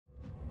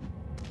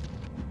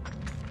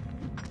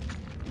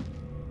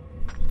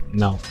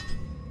No.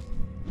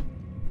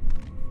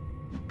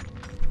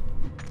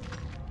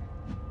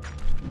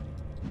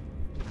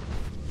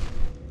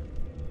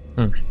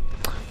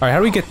 Alright, how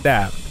do we get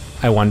that?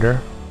 I wonder.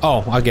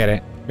 Oh, I get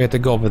it. We have to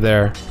go over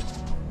there.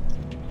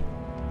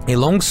 A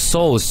lone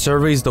soul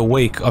surveys the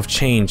wake of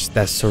change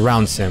that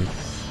surrounds him.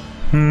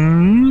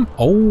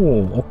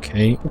 Oh,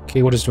 okay.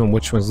 Okay, what is doing?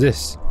 Which one's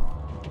this?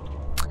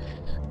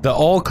 The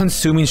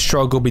all-consuming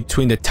struggle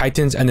between the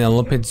Titans and the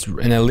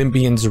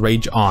Olympians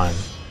rage on.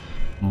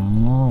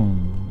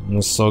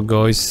 So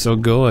good, so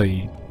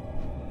good.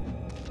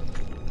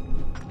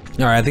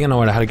 Alright, I think I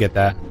know how to get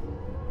that.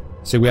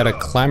 So we gotta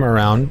climb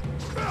around.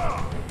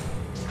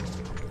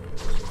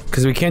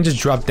 Because we can't just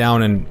drop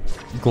down and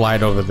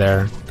glide over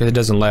there. Because it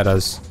doesn't let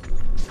us.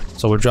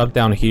 So we'll drop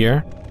down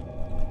here.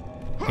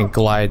 And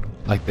glide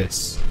like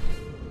this.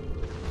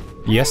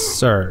 Yes,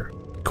 sir.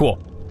 Cool.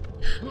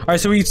 Alright,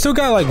 so we still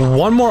got like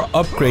one more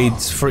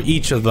upgrades for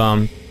each of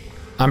them.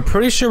 I'm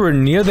pretty sure we're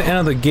near the end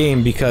of the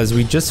game because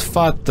we just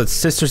fought the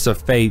Sisters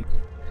of Fate.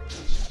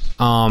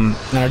 And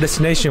our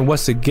destination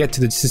was to get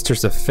to the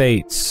Sisters of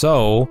Fate.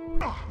 So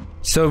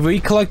if we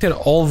collected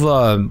all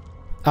the...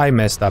 I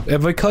messed up.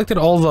 If we collected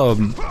all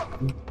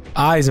the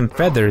eyes and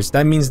feathers,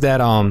 that means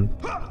that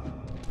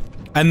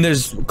and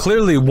there's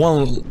clearly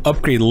one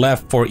upgrade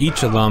left for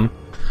each of them.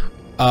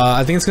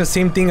 I think it's the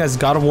same thing as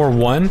God of War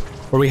 1,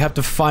 where we have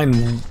to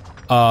find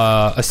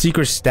a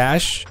secret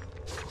stash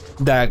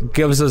that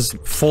gives us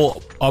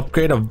full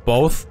upgrade of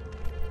both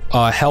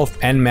health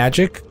and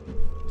magic.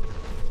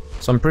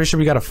 So I'm pretty sure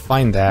we gotta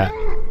find that.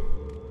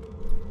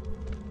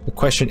 The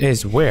question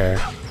is where?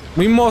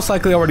 We most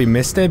likely already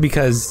missed it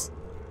because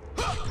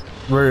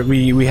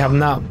we have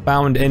not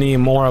found any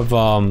more of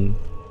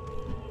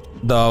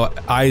the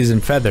eyes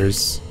and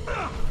feathers.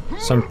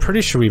 So I'm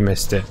pretty sure we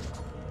missed it.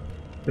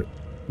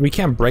 We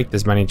can't break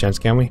this by any chance,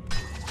 can we?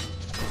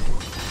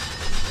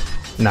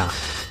 Nah.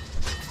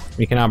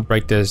 We cannot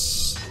break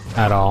this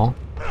at all.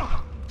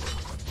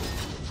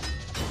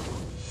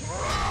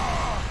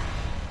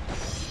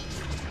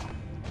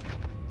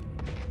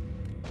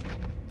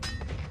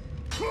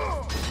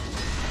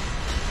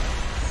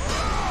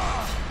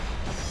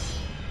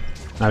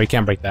 No, we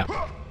can't break that.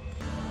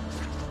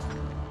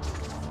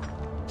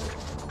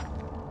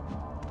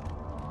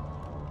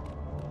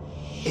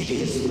 It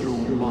is through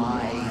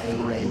my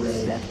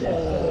threads that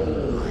all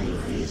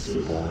life is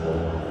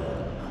born.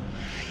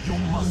 You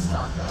must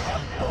not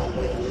tamper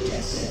with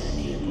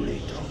destiny,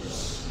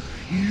 Kratos.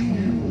 You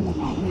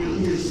will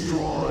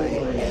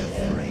destroy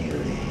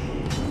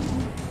everything.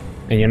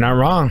 And you're not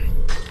wrong.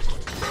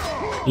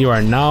 You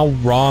are not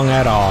wrong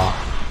at all.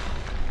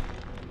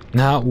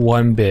 Not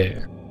one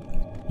bit.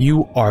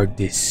 You are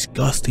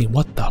disgusting.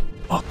 What the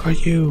fuck are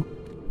you?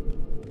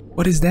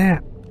 What is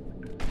that?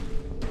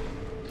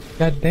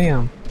 God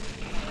damn.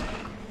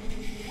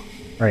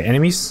 Alright,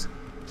 enemies?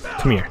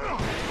 Come here.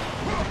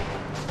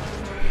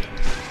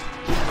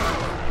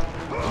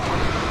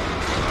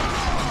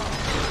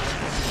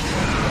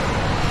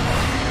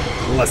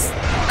 Let's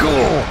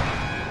go!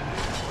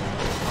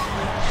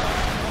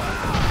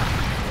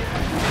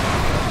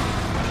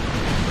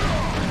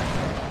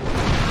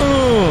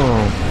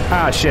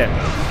 Ah, shit.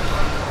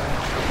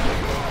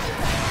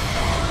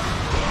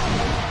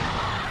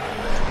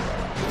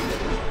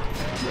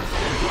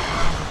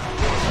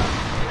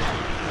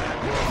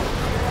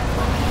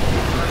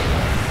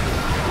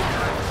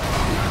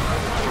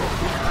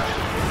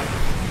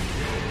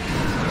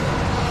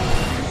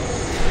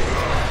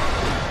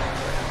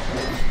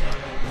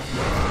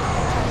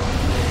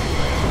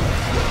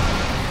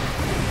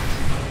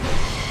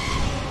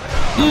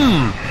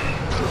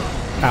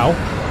 Ow.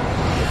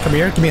 Come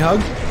here, give me a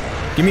hug.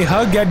 Give me a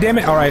hug,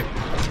 goddammit. Alright.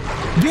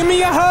 Give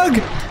me a hug!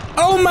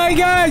 Oh my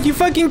god, you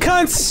fucking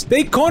cunts!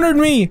 They cornered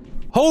me!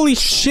 Holy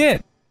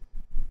shit!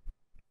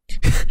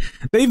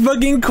 They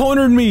fucking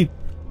cornered me!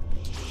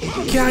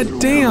 God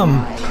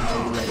damn!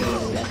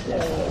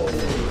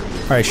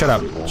 Alright, shut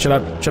up. Shut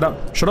up, shut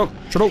up, shut up,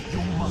 shut up.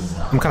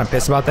 I'm kinda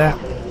pissed about that.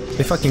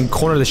 They fucking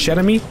cornered the shit out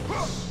of me.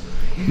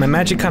 My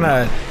magic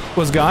kinda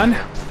was gone.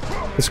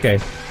 It's okay.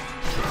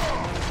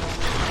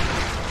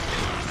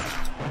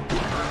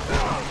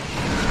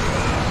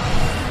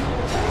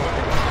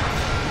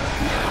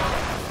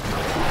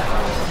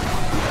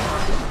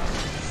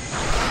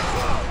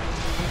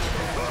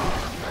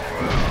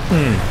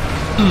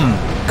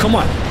 Come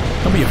on.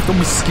 Don't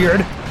be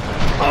scared.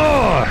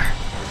 Ugh.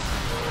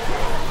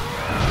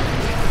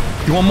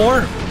 You want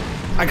more?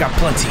 I got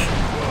plenty.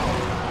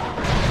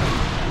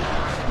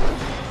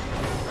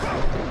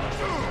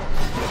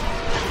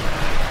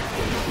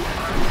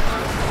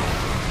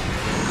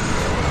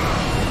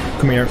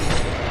 Come here.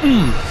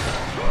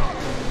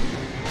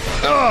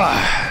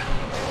 Ugh.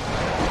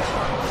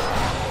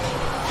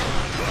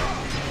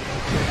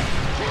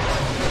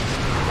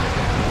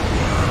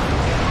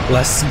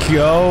 Let's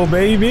go,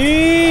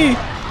 baby!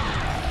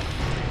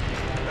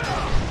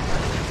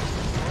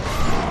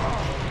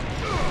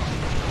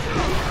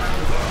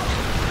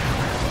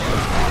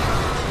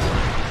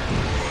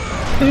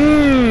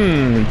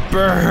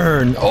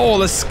 Burn! Oh,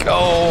 let's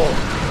go!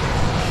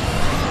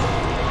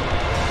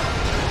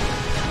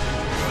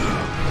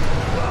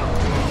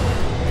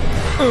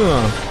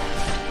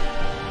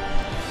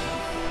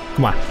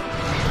 Come on.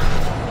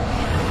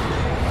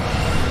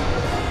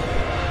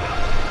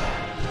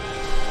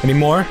 Any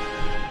more?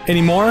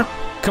 Any more?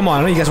 Come on,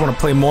 I know you guys want to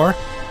play more.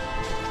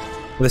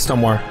 There's no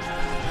more.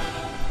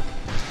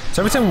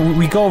 So every time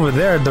we go over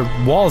there, the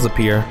walls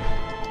appear.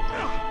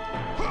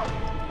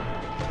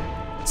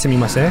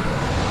 Sumimasen.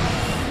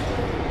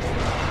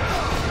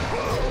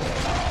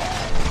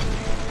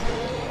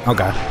 Oh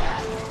god.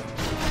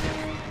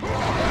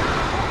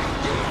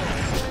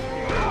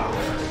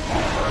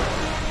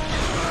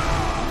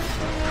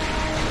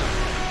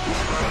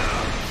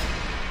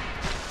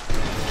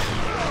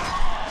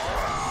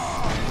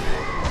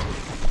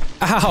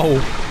 Ow!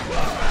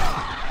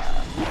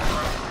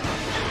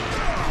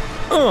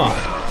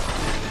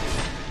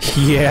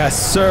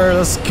 Yes, sir,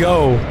 let's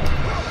go.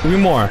 3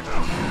 more.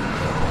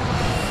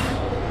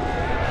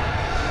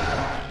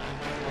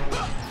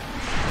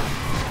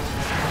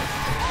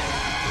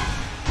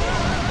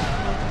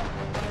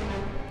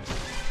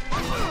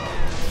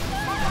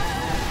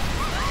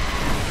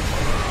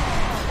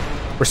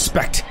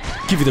 Respect.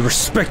 Give you the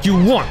respect you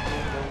want.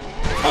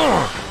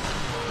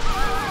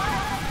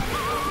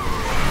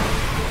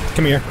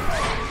 Come here.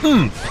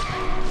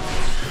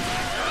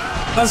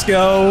 Let's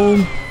go.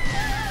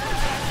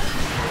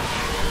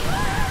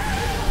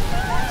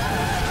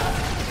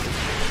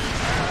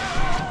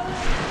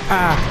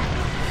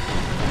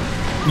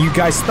 You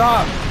guys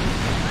stop.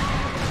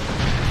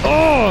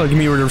 Oh, give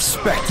me the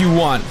respect you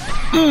want.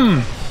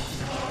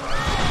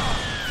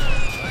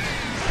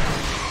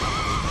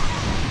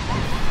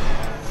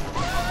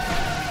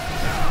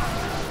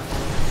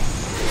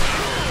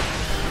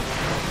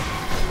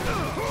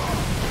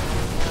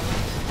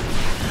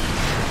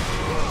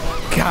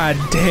 God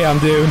damn,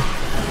 dude.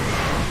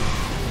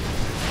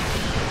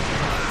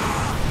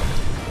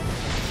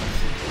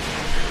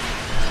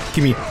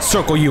 Give me,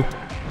 circle you.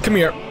 Come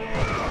here.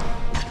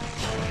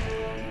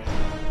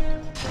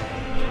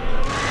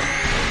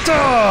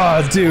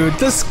 Oh, dude,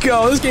 let's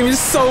go. This game is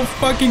so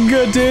fucking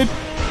good, dude.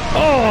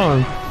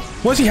 Oh,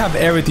 once you have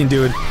everything,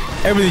 dude,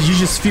 everything, you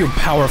just feel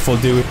powerful,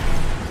 dude.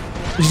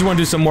 You just want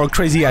to do some more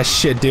crazy ass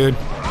shit, dude.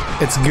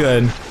 It's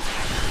good.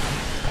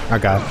 Oh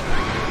god.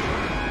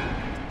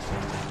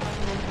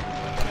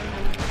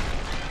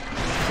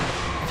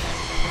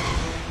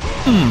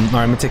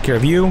 Alright, I'm gonna take care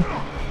of you.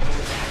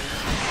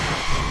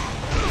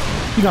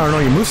 You don't know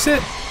your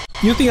moveset?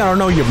 You think I don't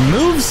know your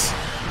moves?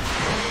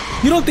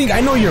 You don't think I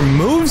know your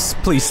moves?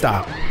 Please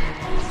stop.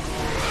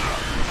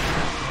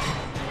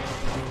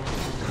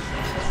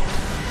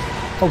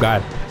 Oh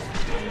god.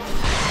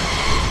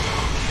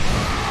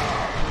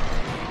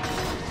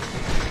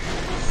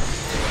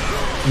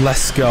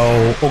 Let's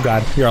go. Oh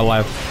god, you're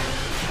alive.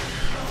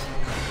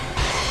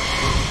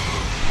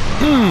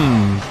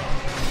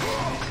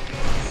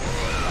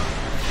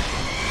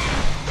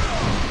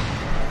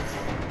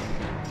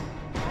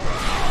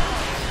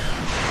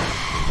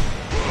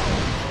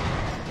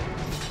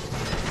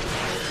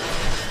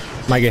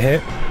 Might get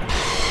hit.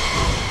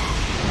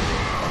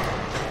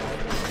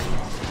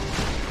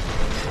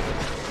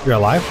 You're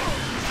alive?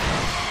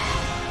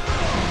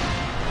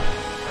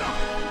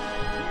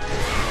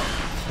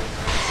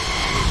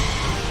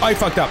 Oh, you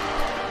fucked up.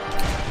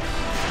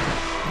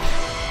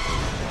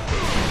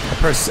 I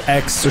press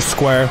X or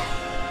square.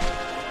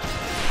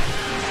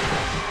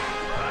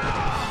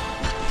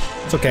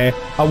 It's okay.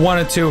 I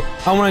wanted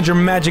your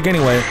magic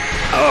anyway.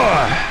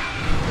 Ugh.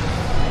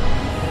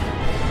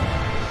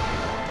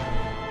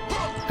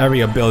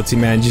 Every ability,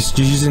 man, just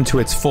using to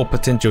its full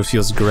potential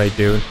feels great,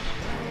 dude.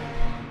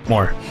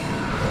 More.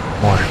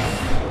 More.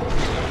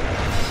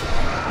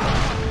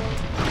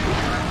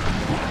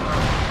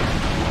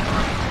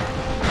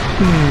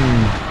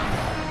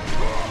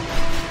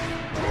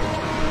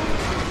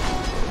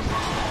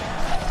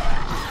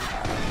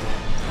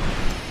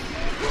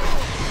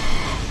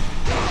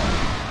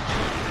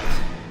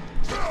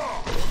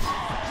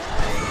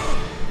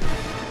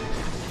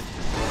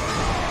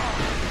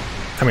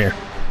 Come here.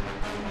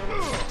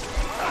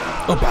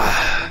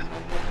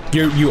 Opa.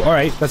 You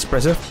alright, that's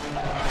impressive.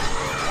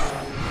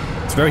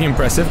 It's very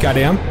impressive,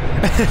 goddamn.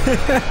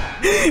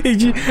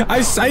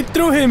 I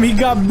threw him, he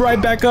got right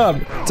back up.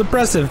 It's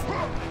impressive.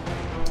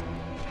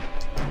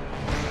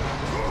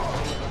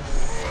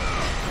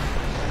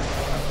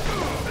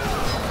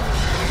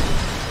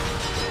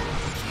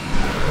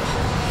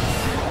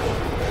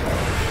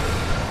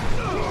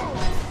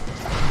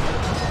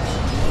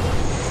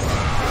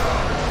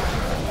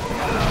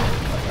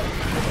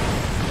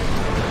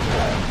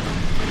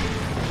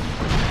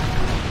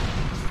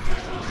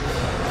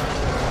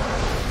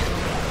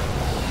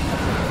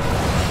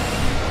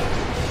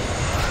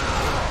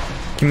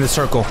 Give me the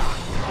circle.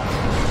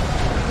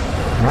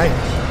 Alright.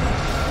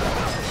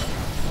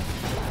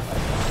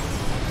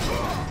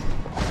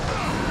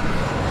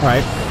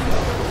 Alright.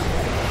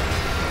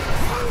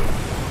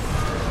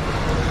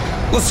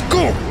 Let's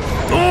go!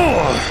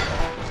 Oh!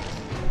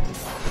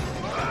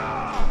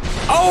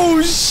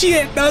 Oh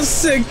shit! That's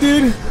sick,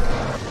 dude!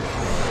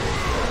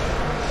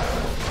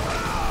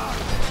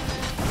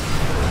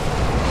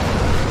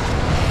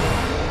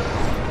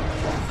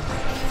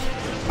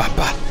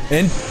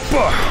 And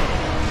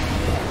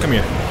come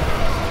here.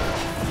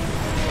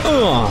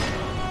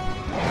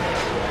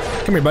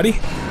 Come here, buddy.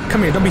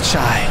 Come here. Don't be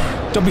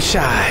shy. Don't be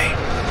shy.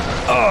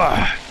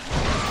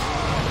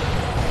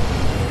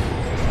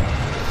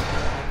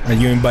 Alright,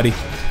 you in, buddy.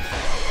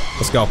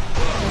 Let's go.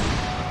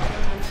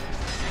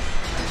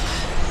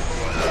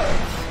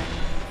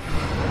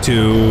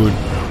 Dude.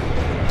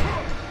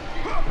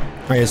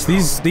 Alright, so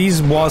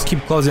these walls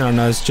keep closing on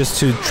us just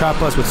to trap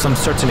us with some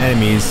certain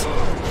enemies.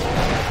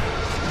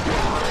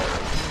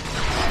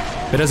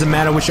 It doesn't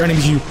matter which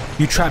enemies you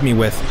trap me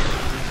with.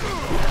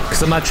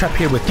 Because I'm not trapped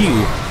here with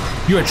you.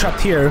 You are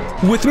trapped here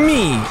with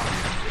me.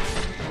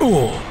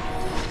 Ooh.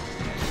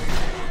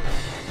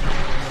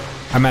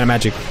 I'm out of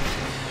magic.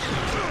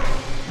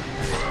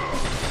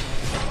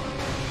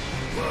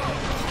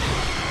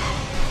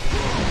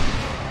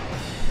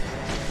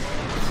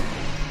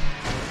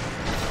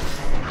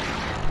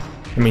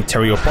 Let me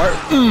tear you apart.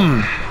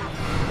 I'm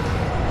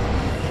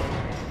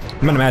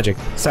out of magic,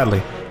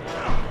 sadly.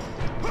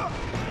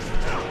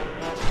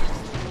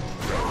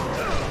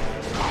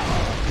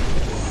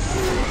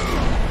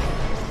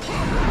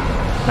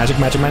 Magic,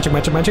 magic, magic,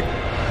 magic, magic.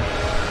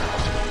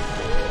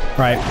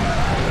 Right.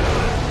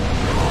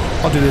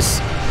 I'll do this.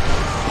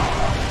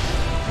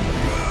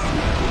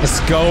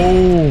 Let's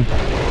go.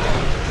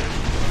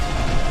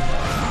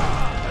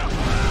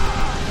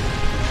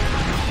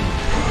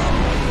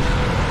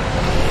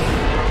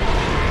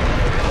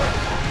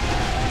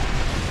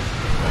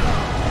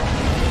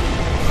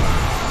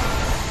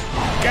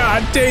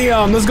 God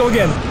damn, let's go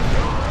again.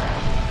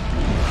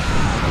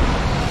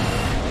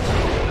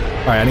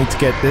 Alright, I need to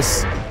get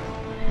this.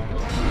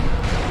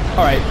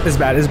 Alright, this is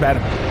bad, this is bad.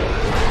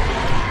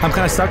 I'm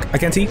kinda stuck. I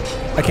can't see.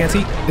 I can't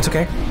see. It's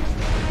okay.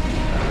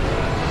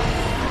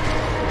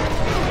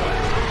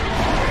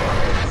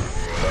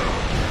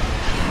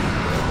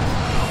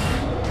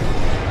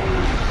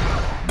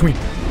 Come here.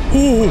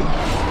 Ooh.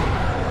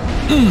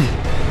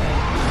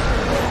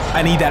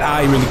 I need that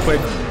eye really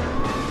quick.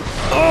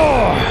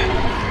 Oh.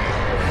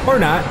 Or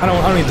not. I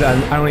don't need that.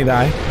 I don't need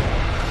that eye.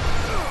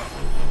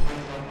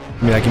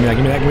 Give me that, give me that,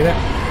 give me that, give me that.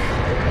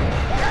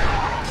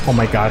 Oh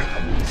my god.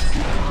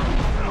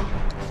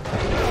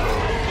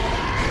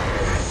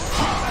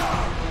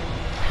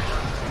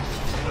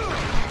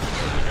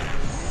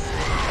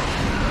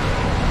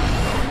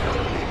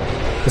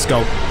 Let's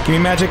go. Give me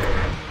magic.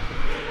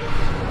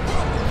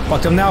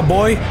 Fuck them now,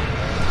 boy.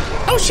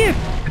 Oh shit!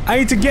 I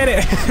need to get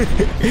it.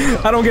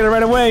 I don't get it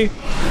right away.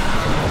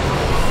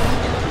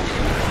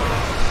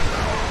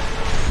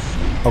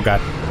 Oh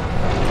god.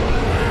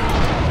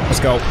 Let's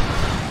go.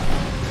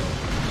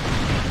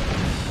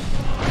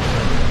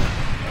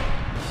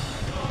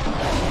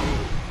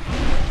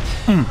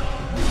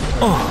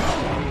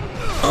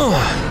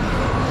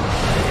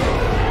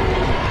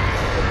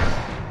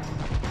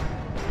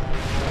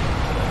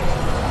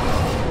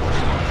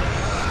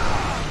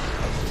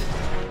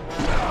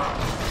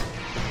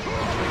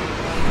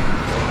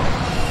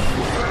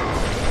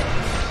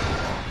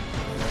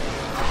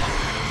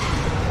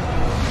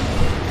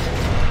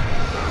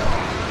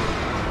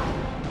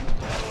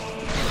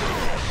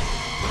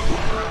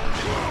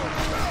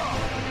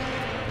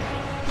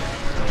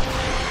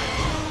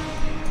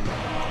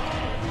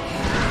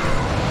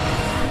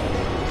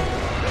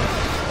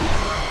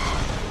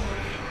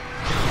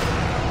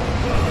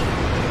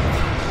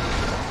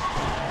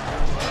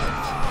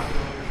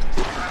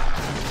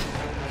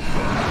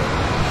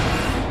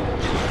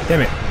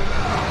 Damn it.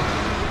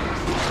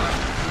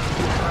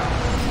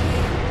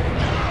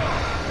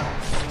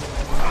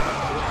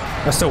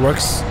 That still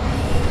works.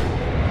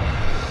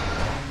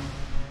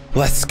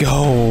 Let's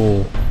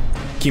go.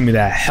 Give me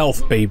that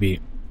health,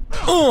 baby.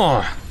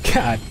 Oh,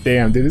 god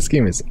damn, dude. This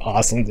game is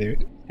awesome,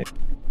 dude.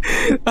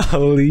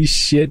 Holy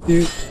shit,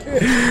 dude.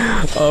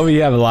 Oh, we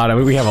have a lot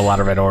of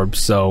red orbs,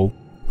 so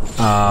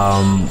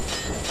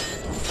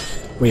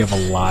we have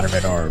a lot of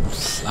red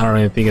orbs. I don't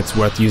really think it's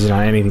worth using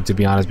on anything, to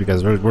be honest,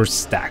 because we're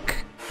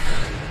stacked.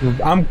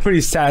 I'm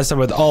pretty satisfied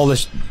with all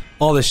this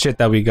shit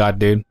that we got,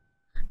 dude.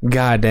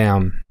 God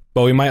damn.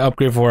 But we might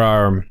upgrade for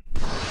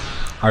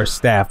our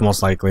staff,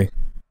 most likely.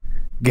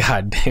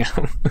 God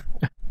damn.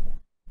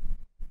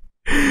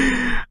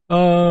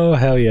 Oh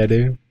hell yeah,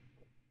 dude.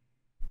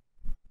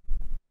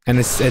 And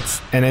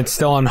it's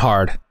still on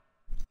hard.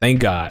 Thank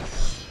God.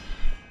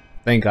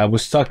 Thank God. I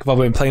was stuck if I've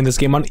been playing this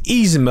game on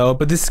easy mode,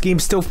 but this game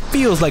still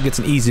feels like it's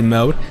an easy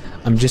mode.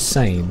 I'm just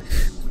saying.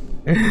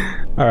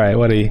 Alright,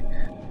 what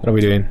are we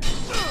doing?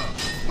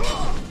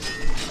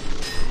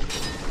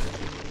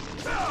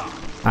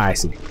 Ah, I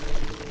see.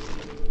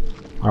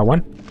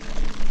 R1?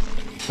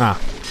 Ah.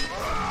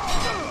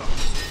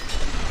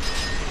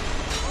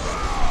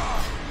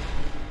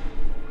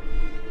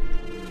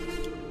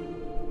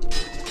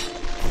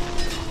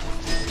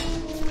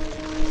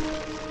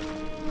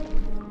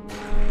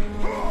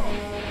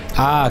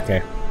 Ah,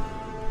 okay.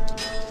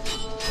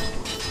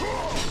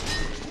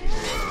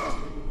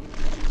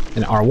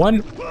 And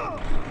R1.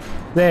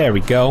 There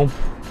we go.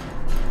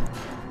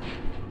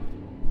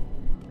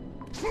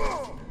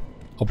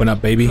 Open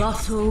up, baby.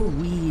 Clotho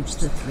weaves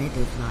the thread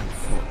of life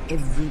for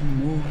every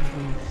mortal.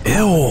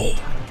 Ew.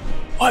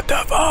 What the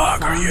fuck are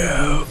Find you?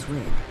 your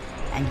thread,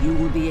 and you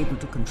will be able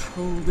to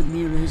control the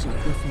mirrors of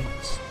the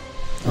fates,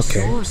 the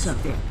Okay. source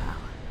of their power,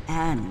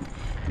 and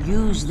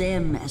use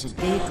them as a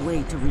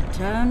gateway to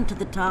return to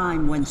the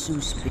time when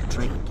Zeus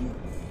betrayed you.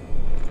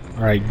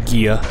 Alright,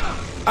 Gaia.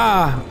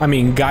 I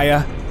mean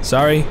Gaia.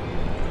 Sorry.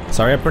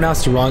 Sorry I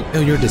pronounced you wrong.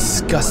 Ew, you're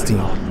disgusting.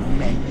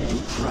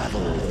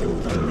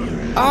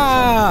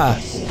 Ah!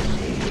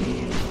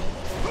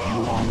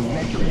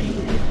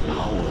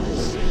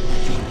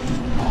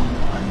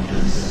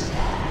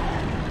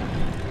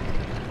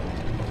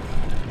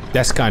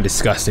 That's kind of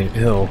disgusting.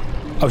 Ew.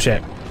 Oh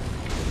shit.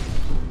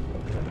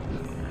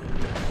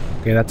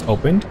 Okay, that's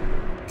opened.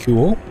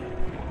 Cool.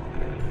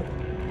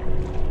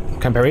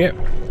 Can I parry it?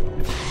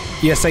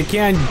 Yes, I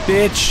can,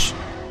 bitch.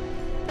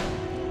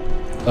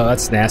 Oh,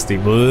 that's nasty.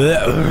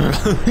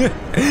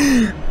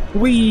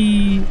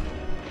 Wee.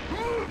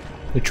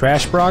 The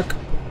trash Brock.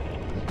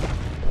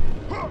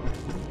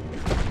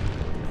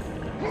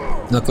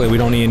 Luckily, we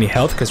don't need any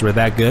health because we're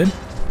that good.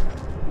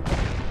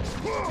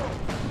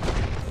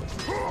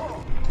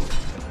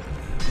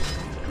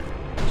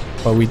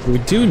 What we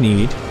do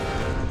need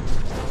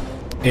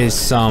is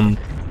some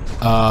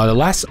the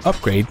last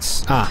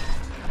upgrades.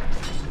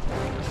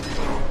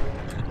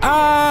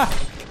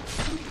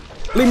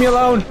 Leave me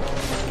alone,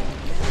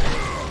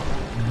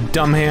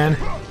 dumb hand.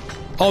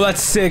 Oh,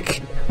 that's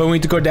sick. But we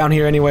need to go down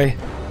here anyway.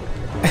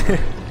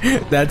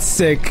 That's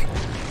sick.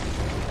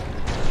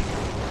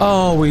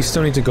 Oh, we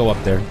still need to go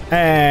up there,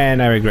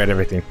 and I regret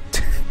everything.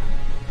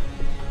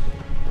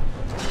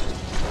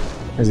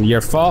 Is it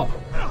your fault?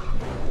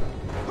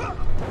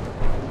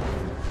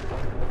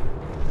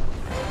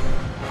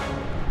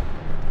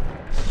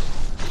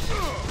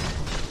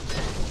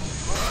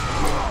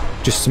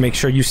 Just to make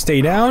sure you stay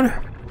down.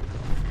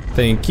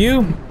 Thank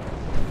you.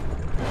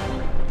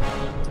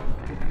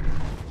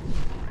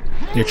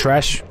 You're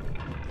trash.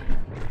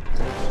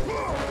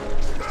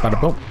 Bada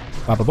boom.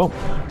 Bada boom.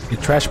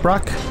 You're trash,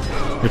 Brock.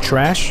 You're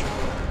trash.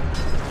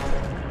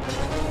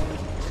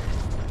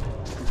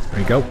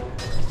 There you go.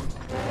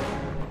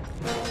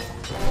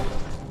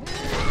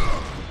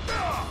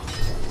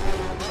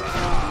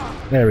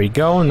 There we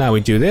go. Now we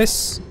do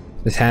this.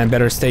 This hand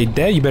better stay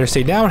dead. You better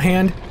stay down,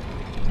 hand.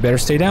 Better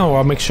stay down, or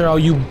I'll make sure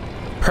you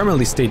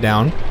permanently stay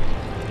down.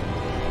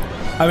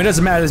 I mean, it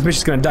doesn't matter, this bitch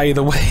is gonna die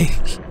either way.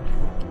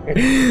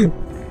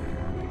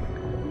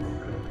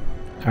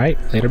 Alright,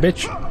 later,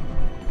 bitch.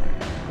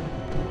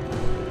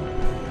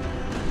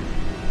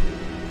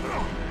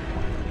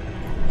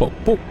 Whoa,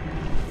 whoa.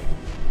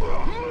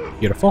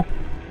 Beautiful.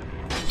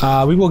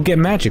 We will get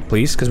magic,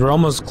 please, because we're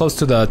almost close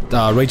to the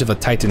Rage of the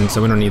Titan,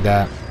 so we don't need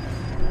that.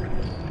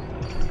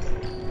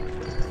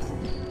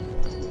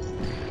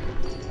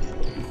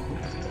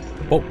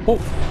 Oh, oh.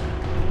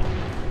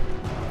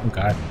 Oh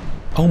god.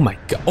 Oh my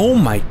god. Oh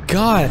my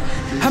god.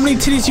 How many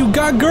titties you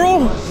got,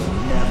 girl?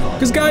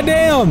 Cause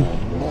goddamn.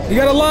 You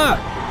got a lot.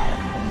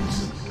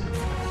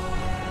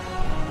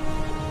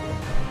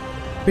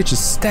 Bitch is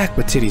stacked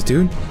with titties,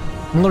 dude.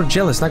 I'm a little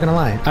jealous, not gonna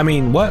lie. I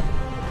mean, what?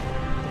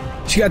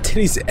 She got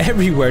titties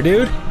everywhere,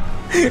 dude.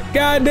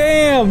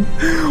 Goddamn.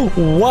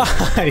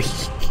 Why?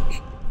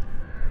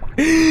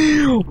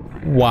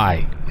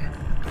 Why?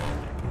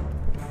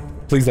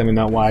 Please let me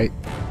know why.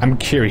 I'm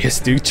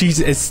curious, dude.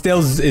 Jesus,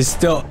 it's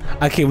still.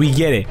 Okay, we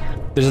get it.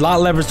 There's a lot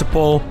of levers to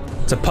pull.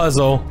 It's a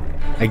puzzle.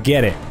 I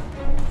get it.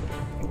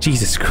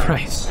 Jesus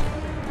Christ.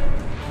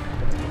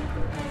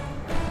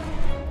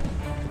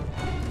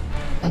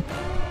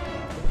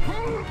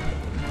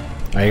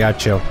 I gotta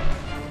chill.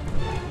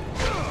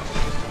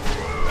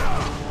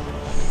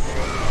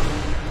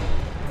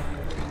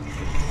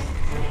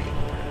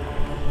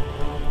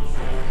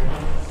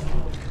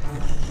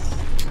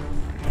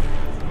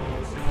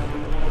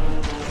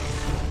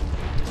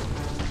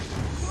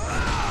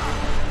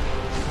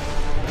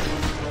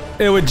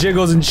 It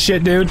jiggles and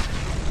shit, dude.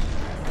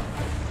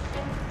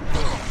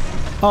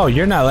 Oh,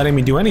 you're not letting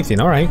me do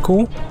anything. Alright,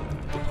 cool.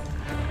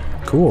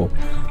 Cool.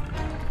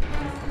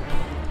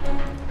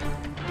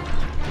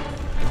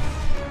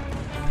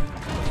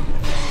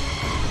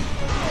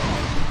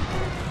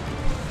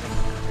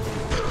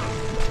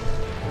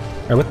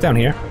 Alright, what's down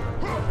here?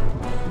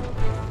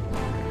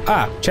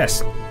 Ah,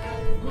 chest.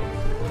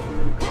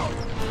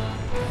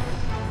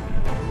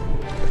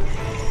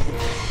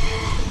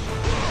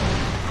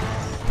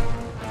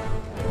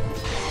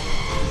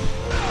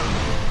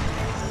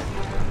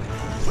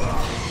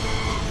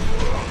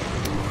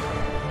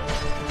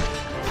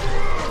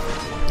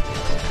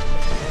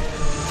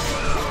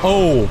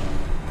 Oh!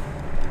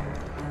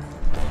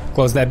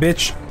 Close that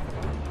bitch.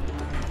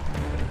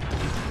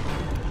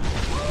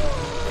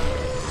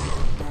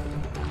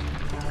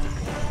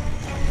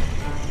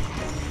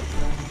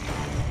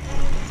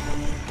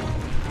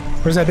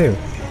 What does that do?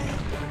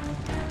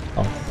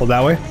 Oh, pull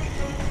that way?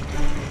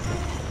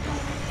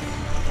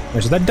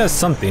 Wait, so that does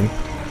something.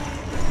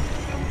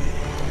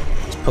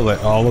 Let's pull it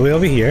all the way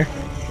over here.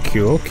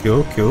 Cool,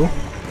 cool, cool.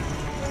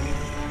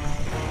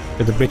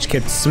 But the bitch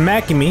kept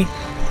smacking me.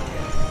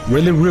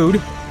 Really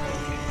rude.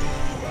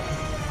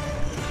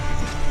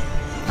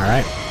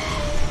 Alright.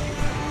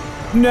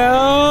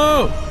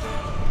 No!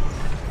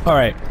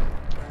 Alright.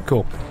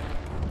 Cool.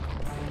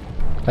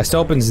 That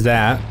still opens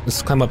that.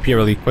 Let's climb up here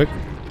really quick.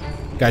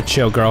 Gotta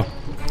chill, girl.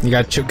 You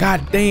gotta chill.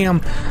 God damn!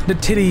 The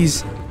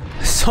titties!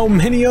 So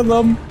many of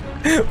them!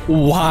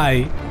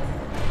 Why?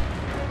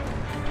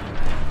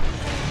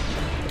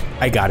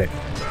 I got it.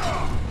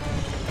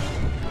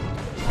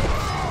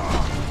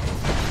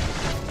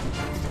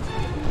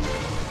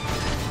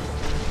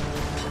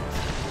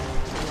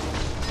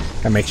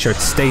 Gotta make sure it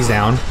stays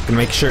down. Gotta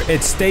make sure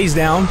it stays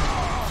down.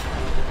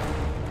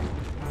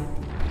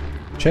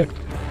 Shit.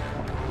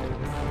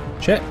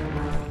 Shit.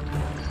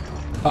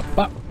 Up,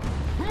 up.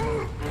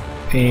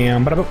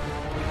 And ba-da-boop.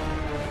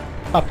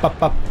 Up,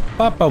 up, up,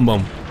 up, boom,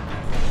 boom.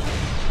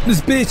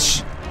 This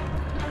bitch!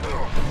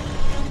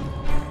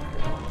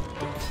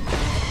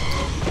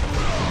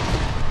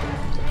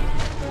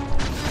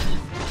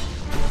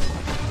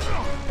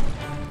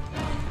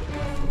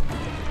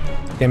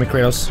 Damn it,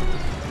 Kratos.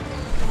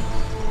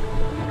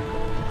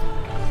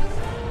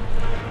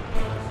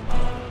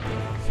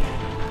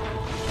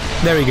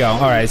 There we go.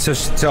 Alright, so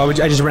I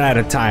just ran out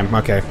of time.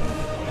 Okay.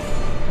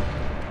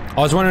 I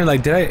was wondering,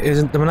 like,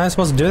 am I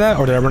supposed to do that?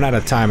 Or did I run out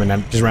of time and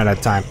I just ran out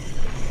of time?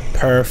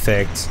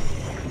 Perfect.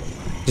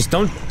 Just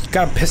don't, you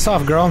gotta piss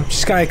off, girl. You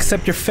just gotta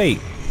accept your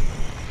fate.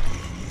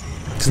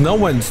 Cause no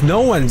one's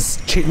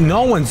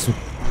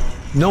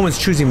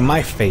choosing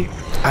my fate.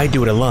 I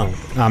do it alone.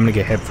 I'm gonna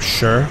get hit for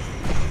sure.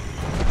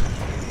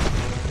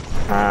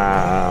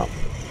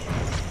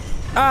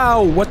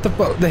 Ow! What the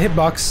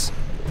hitbox?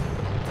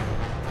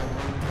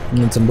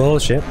 Need some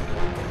bullshit.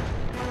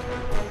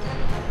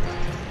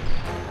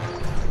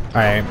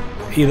 Alright,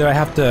 either I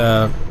have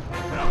to...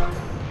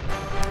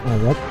 Oh,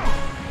 what?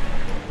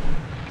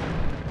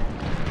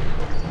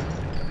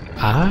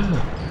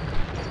 Ah.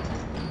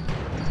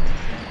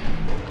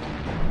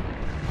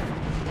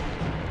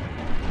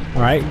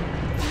 Alright.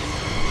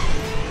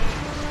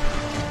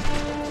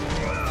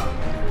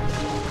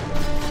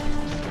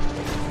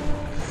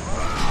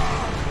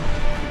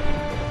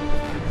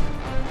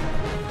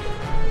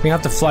 We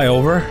have to fly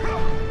over,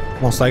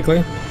 most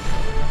likely.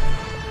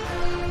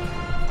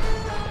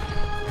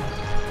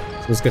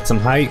 So let's get some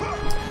height.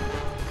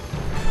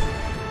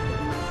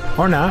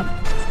 Or not.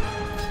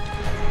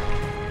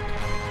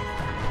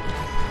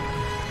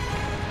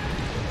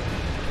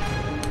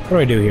 What do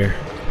I do here?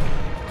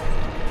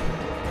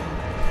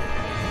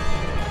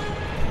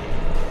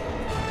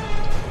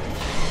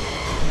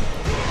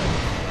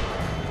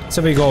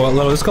 So we go a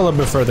little, let's go a little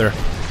bit further.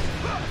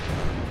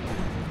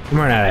 I'm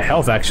running out of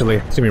health,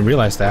 actually. I didn't even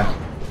realize that.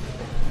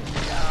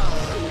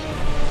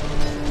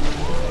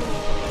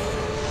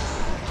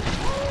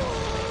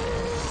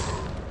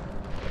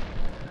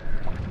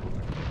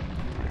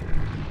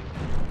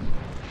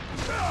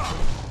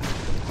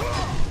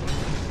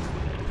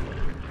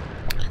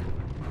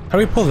 How do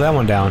we pull that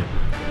one down?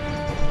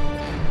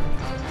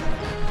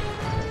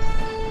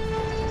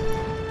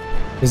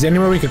 Is there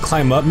anywhere we could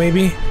climb up,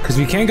 maybe? Because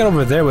we can't get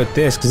over there with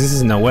this, because this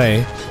is in the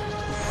way.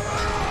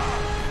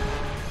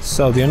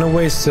 So the only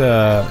way is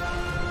to...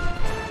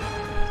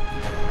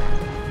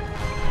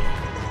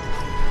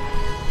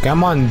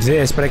 I'm on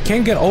this, but I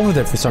can't get over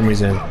there for some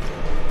reason.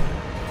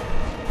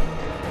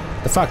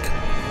 The fuck?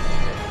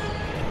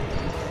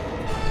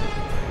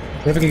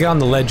 Maybe I can get on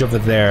the ledge over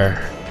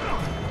there.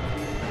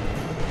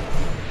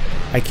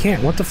 I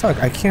can't. What the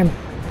fuck? I can't.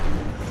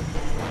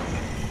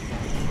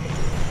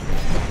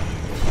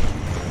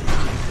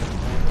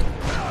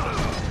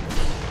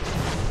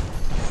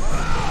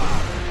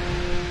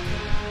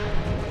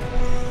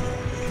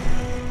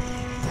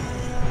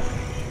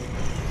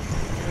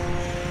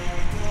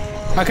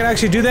 I can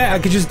actually do that? I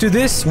could just do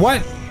this? What?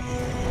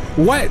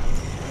 What?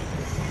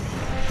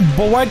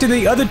 But why do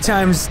the other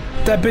times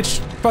that bitch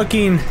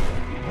fucking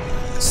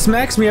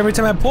smacks me every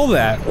time I pull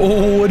that?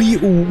 Oh, what do you...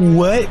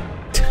 What?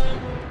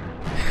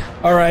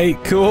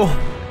 Alright, cool.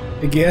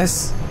 I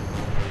guess.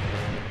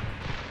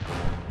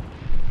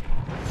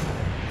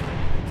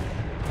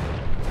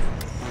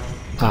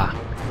 Ah.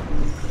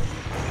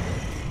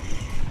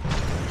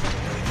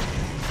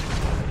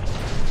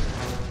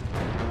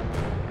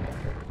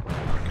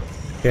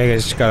 Okay, I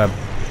guess just gotta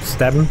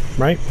stab him,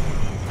 right?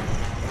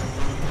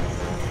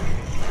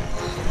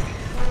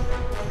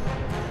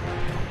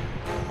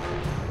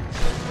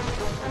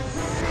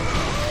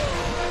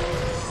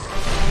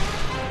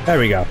 There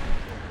we go.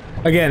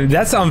 Again,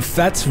 that's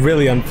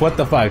really what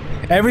the fuck?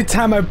 Every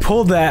time I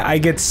pull that, I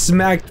get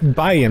smacked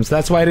by him, so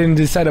that's why I didn't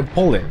decide to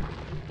pull it.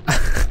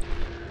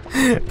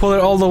 Pull it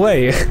all the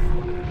way.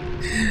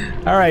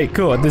 Alright,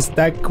 cool.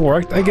 That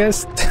worked, I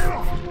guess?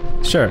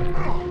 Sure.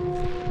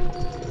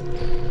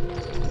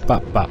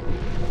 Bop, bop.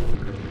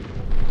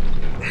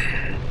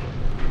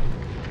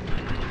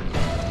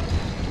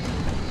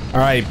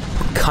 Alright,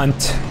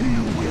 cunt.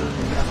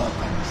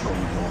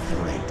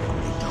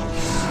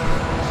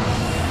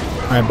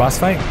 Alright, boss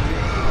fight.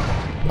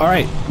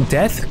 Alright,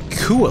 death?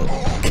 Cool.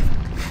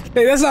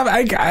 Hey, that's not.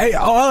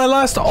 I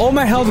lost all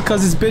my health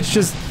because this bitch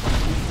just.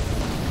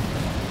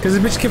 Because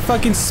this bitch kept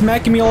fucking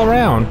smacking me all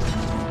around.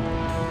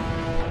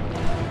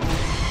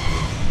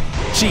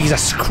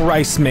 Jesus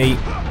Christ, mate.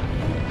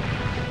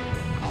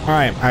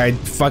 Alright, I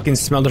fucking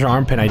smelled her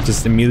armpit. I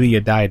just immediately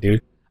died,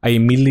 dude. I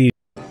immediately.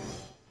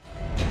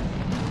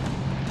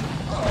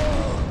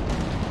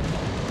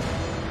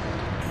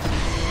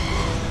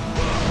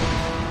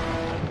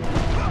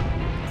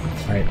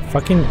 Alright,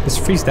 fucking. Let's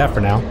freeze that for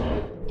now.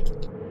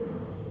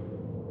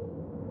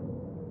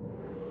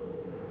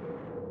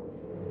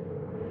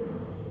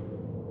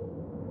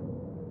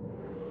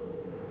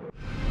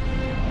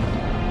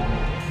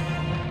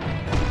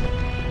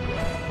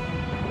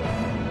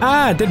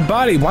 Ah, dead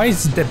body. Why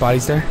is dead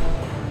bodies there?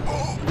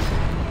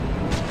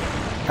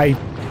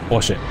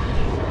 Bullshit.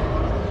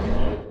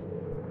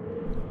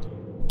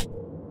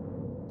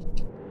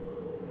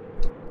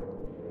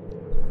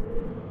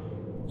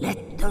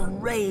 Let the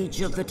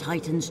rage of the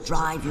Titans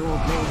drive your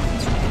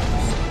blades.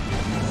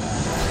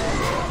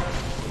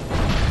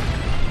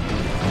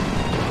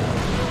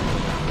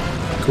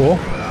 Cool.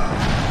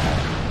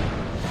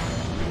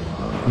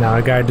 Now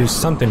I gotta do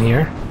something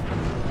here.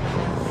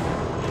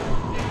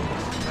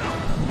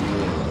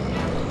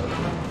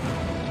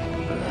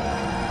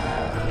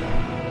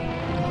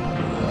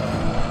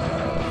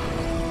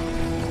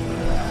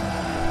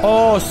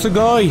 Oh,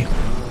 Sugoi!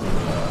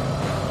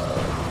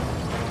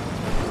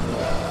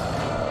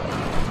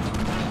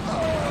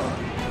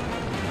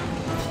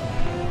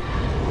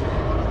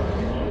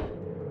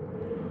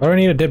 What do I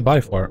need a dead body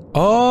for?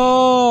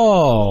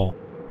 Oh!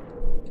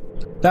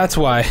 That's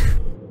why.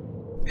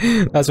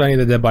 That's what I need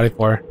a dead body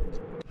for.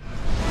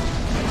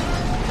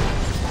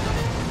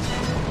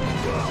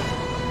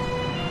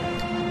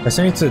 I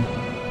still need to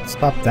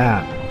stop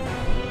that.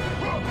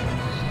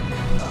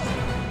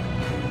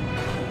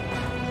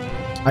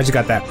 I just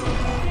got that.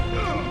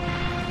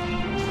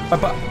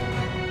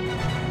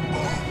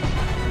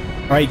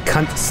 Alright,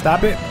 cunt,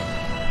 stop it.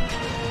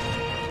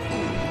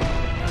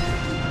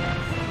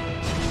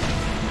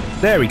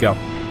 There we go.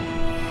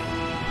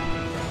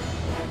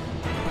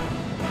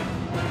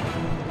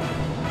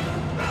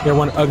 You're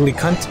one ugly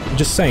cunt,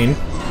 just saying.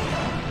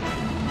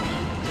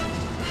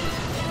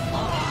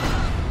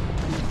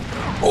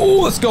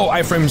 Oh, let's go,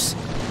 iframes.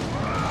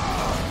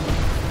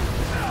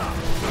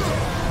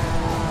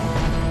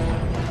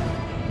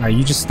 Alright,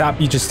 you just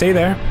stop, you just stay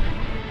there.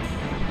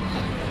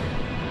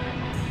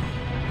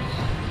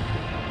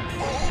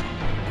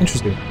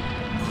 Interesting.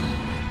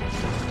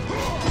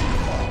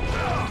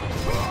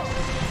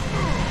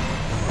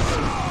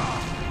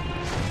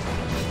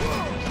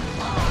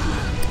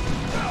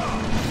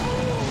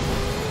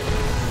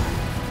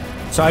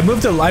 So I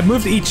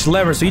moved each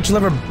lever, so each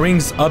lever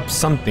brings up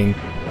something.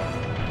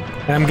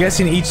 And I'm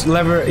guessing each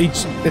lever,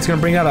 it's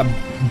gonna bring out a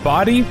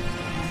body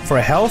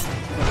for health.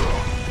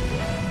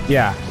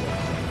 Yeah.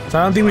 So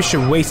I don't think we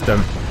should waste them.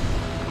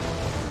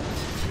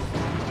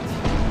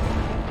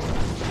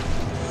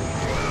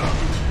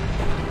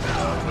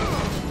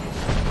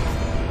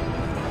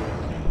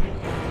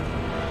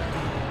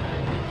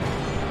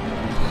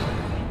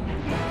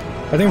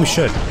 I think we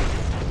should.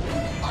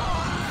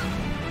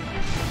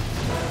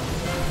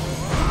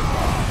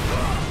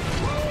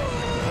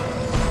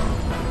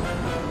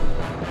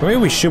 Or maybe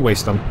we should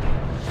waste them.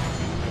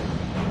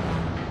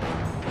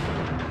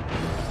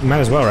 Might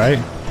as well, right?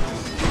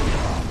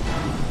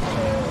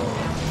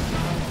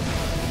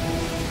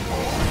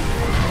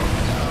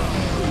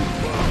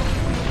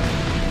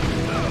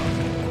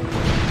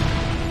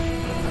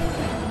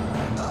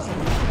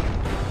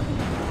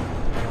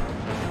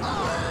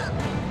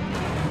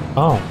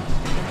 Oh.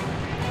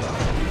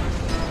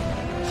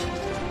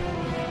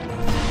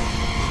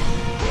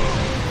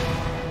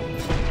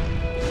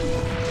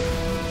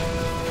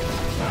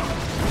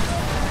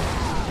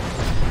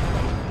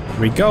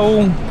 Here we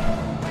go.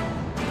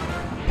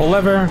 Pull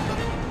lever.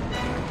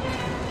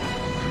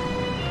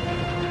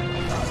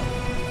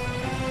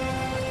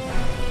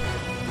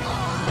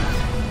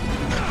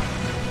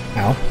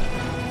 Ow.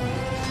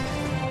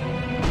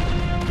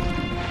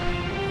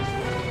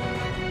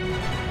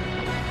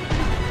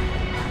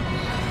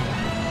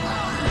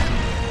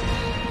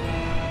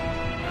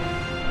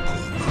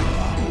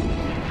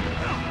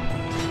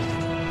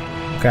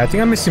 Okay, I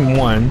think I'm missing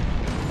one.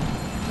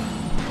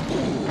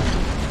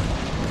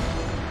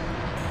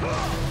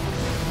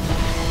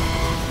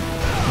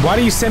 Why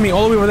do you send me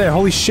all the way over there?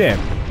 Holy shit.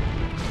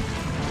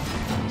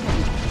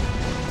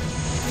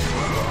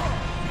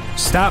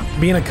 Stop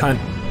being a cunt.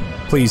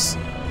 Please.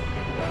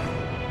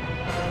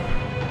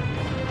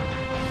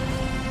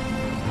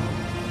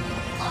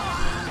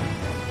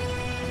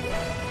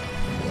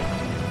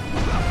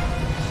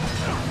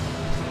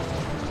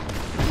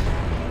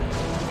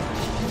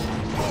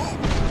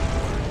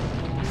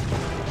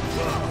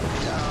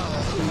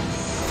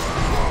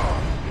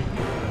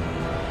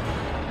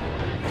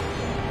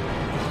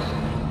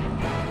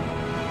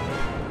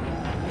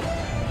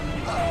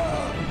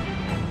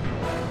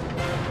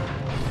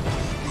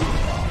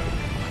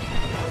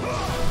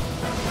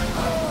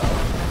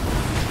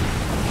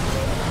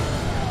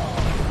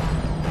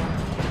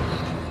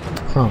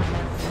 Huh.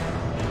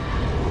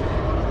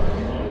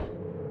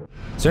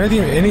 Is there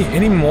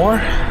any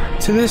more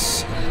to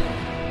this?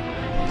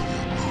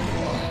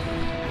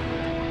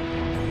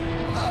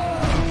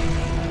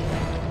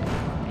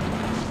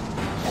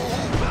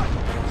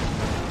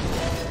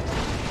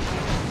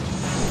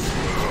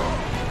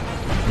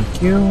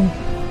 Thank you.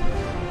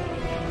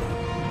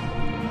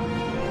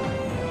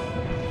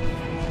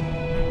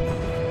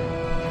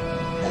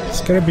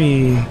 It's gotta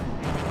be.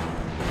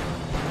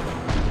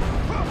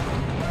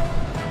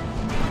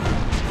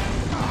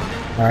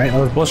 Alright, that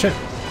was bullshit.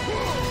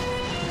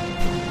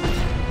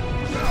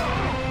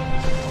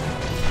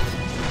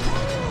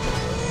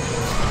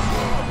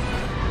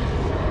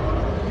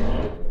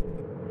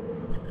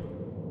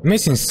 I'm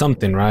missing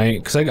something,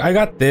 right? Because I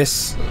got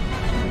this.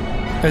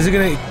 Is it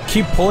gonna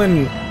keep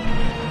pulling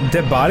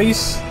dead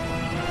bodies?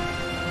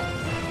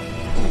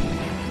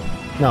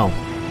 No.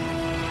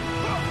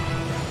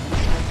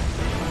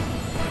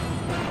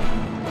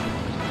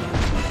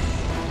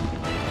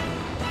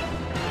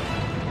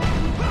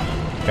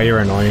 Okay, you're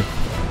annoying.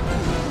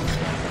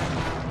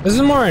 This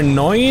is more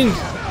annoying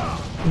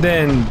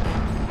than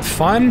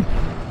fun.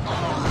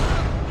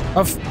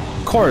 Of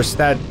course,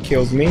 that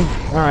kills me.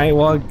 All right,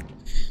 well,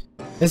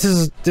 this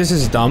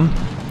is dumb.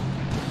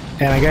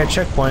 And I got a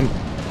checkpoint.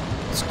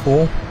 It's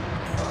cool.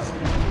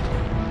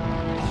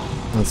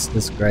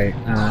 That's great.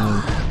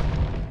 I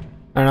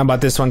don't know about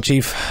this one,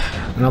 Chief.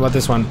 I don't know about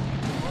this one.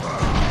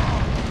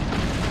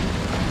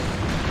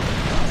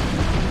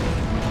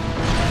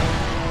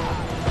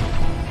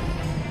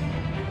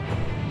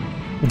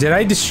 Did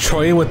I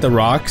destroy it with the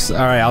rocks?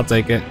 Alright, I'll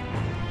take it.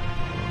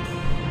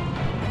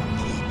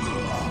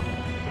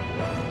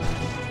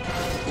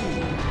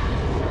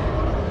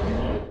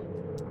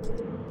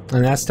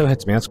 And that still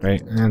hits me, that's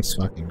great. That's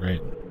fucking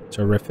great.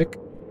 Terrific.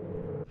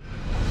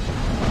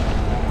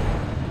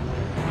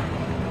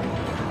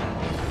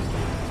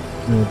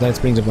 That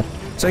brings up.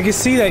 So I can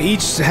see that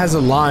each has a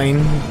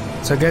line.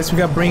 So I guess we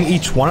gotta bring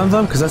each one of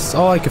them, because that's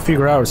all I can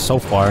figure out so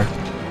far.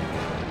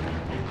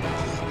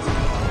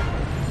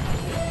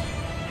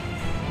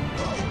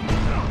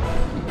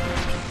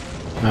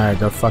 Alright,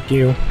 go fuck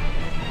you.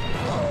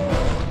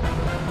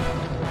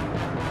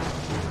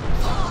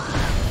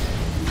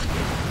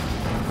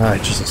 Ah,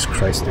 Jesus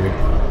Christ, dude.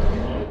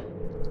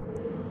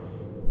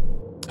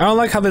 I don't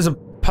like how there's a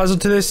puzzle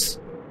to this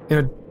in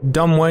a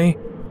dumb way.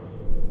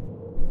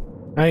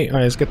 Alright,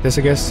 let's get this,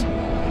 I guess.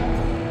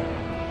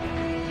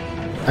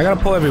 I gotta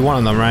pull every one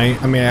of them,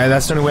 right? I mean,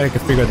 that's the only way I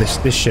can figure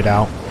this shit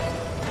out.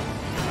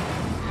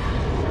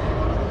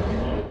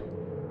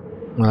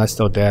 Well, that's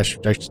still dash.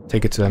 I should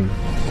take it to them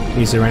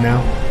easy right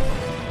now.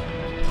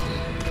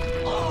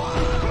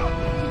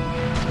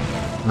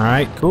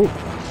 Alright, cool.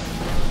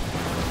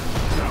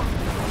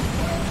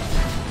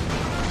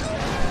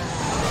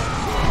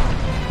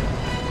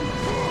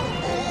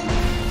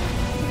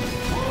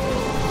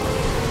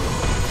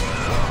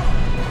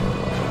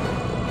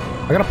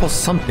 I gotta pull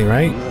something,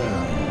 right?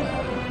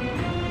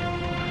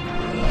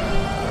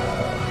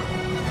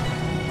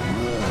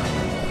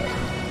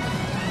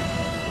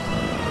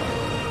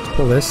 Let's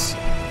pull this.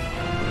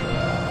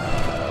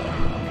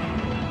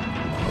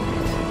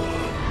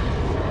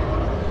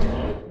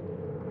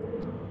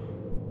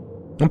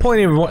 I'm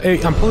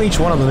pulling each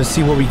one of them to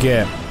see what we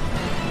get.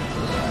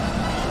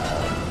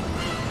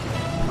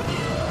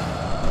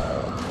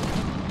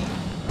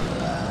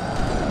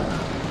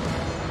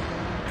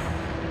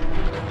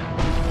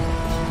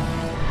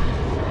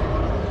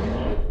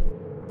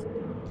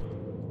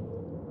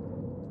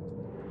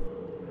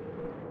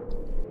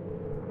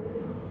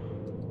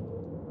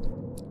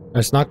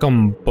 Let's knock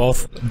them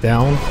both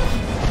down.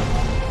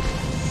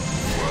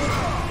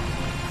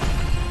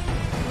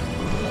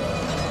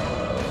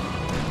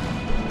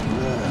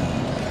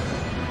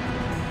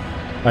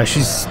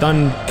 She's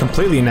stunned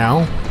completely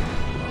now.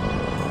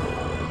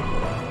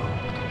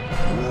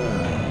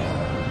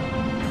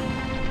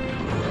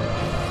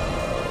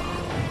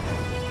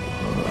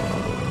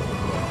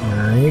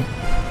 Alright.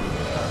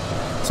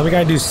 So we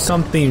gotta do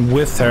something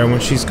with her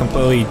when she's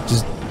completely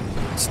just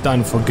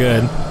stunned for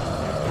good.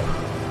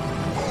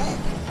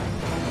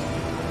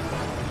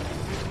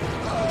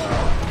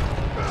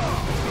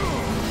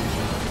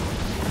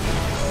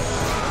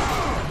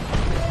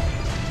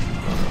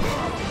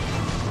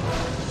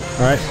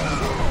 Alright.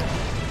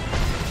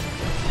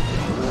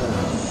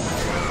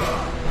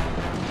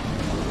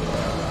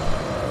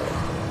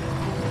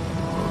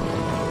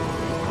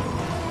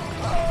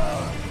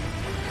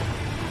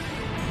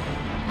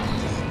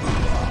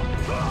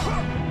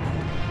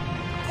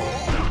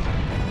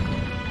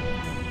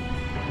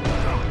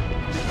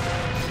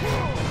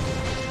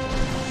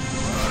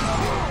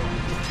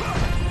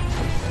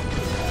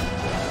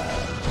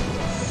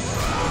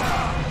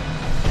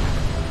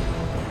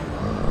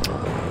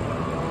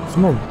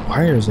 Some more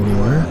wires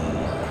anywhere.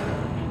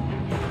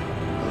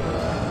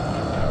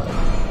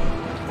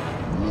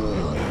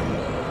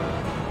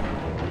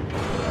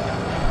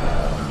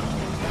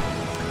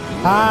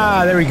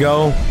 Ah, there we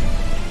go.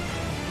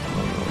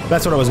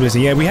 That's what I was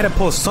missing. Yeah, we had to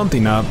pull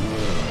something up.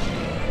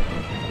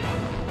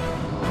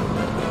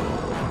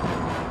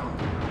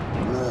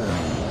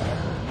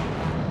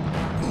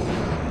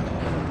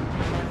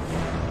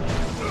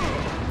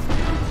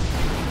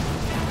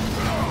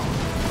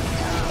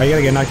 I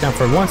gotta get knocked down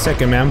for 1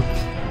 second, ma'am.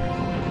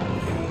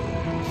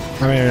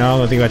 I mean, I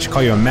don't think I should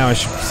call you a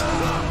mouse.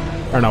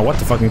 I don't know what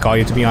to fucking call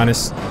you, to be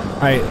honest.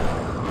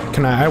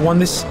 Can I won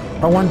this?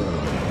 R1?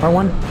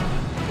 R1?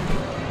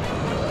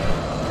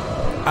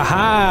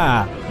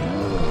 Aha!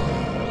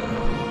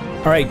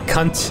 Alright,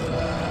 cunt.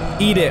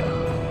 Eat it.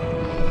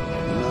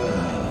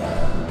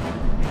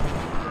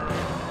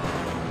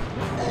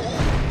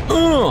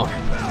 Ugh!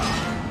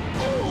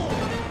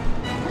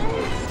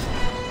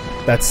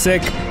 That's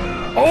sick.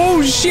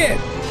 Oh shit!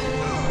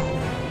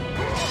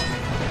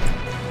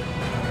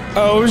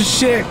 Oh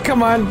shit,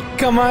 come on,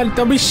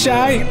 don't be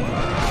shy.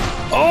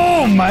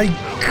 Oh my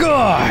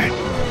god!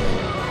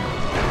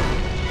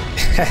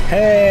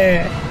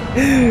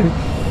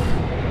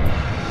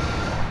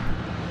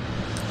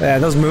 Yeah,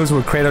 those moves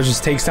where Kratos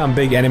just takes down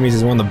big enemies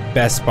is one of the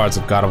best parts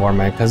of God of War,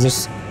 man,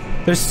 because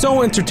they're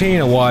so entertaining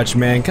to watch,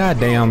 man. God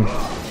damn.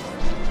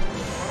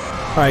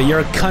 Alright,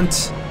 you're a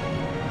cunt.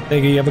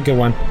 Thank you, you have a good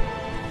one.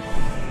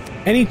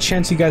 Any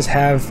chance you guys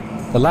have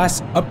the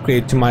last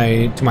upgrade to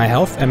my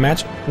health and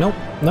match? Nope,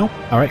 no.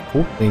 Alright,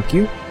 cool, thank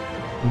you.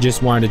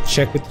 Just wanted to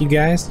check with you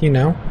guys, you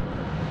know.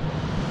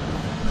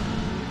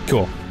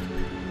 Cool.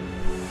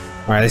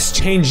 Alright, let's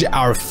change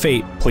our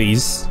fate,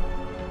 please.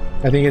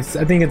 I think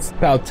it's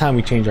about time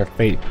we change our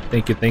fate.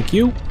 Thank you, thank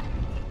you.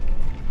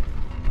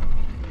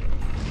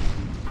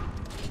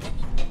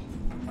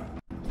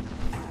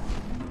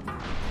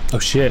 Oh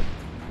shit.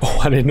 Oh,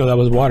 I didn't know that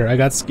was water. I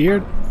got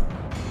scared.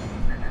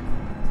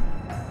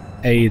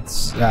 Hey,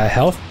 it's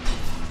health.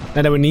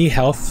 And I would need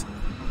health.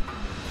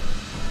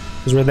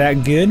 Because we're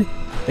that good.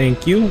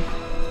 Thank you.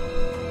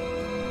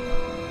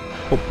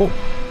 Oh, oh.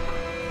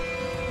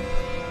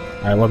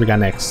 Alright, what we got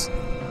next?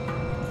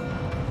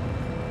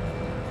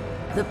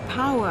 The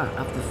power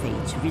of the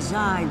Fates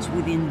resides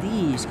within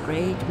these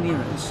great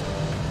mirrors.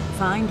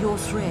 Find your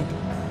thread,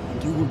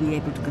 and you will be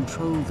able to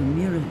control the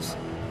mirrors,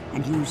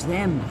 and use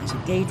them as a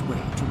gateway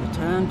to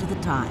return to the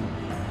time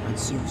when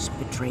Zeus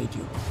betrayed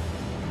you.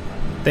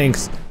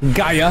 Thanks,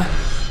 Gaia.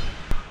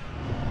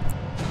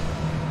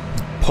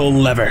 Pull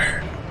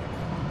lever.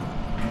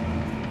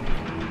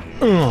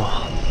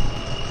 Ugh.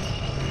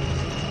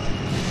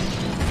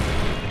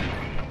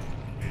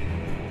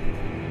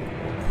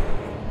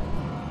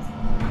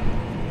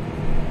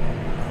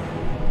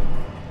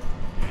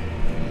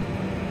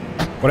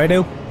 What'd I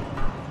do?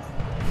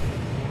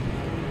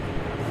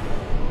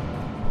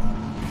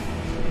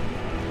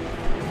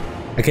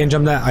 I can't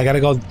jump that. I gotta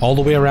go all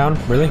the way around.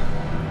 Really?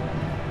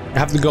 I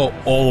have to go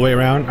all the way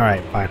around?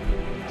 Alright, fine.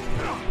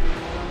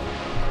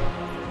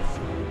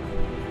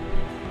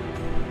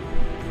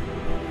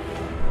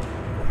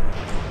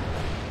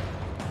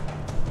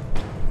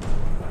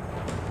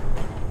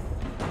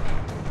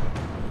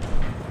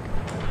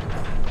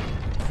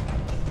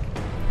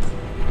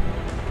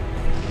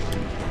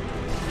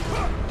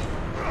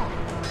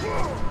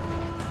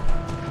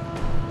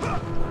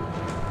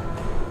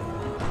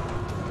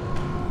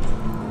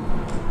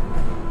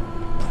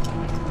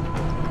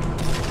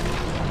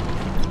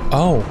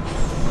 Oh.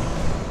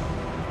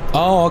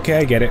 Oh, okay,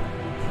 I get it.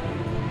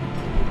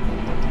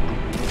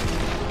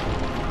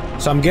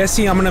 So I'm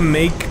guessing I'm gonna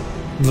make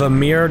the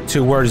mirror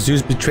to where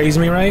Zeus betrays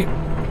me, right?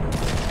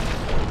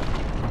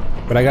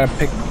 But I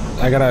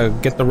gotta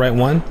get the right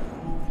one.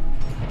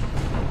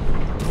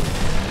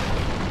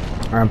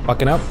 Alright, I'm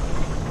fucking up.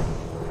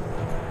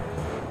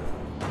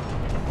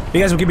 You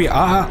guys will give me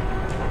oh.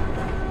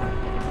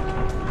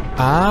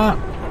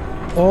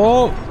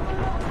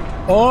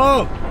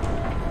 Oh.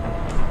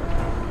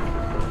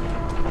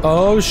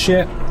 Oh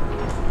shit.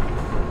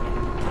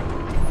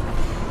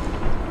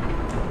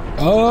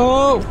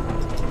 Oh.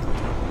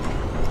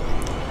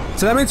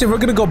 So that means if we're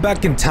gonna go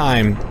back in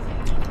time,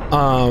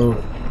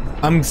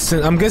 I'm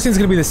guessing it's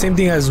gonna be the same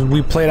thing as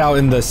we played out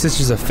in the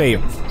Sisters of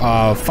Fate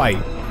fight.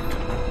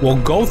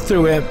 We'll go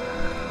through it.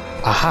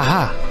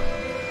 Ahaha.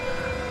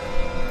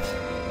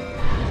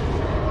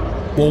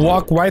 We'll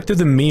walk right through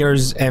the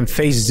mirrors and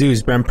face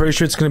Zeus, but I'm pretty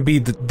sure it's gonna be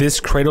this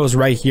Kratos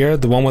right here,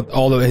 the one with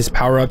all of his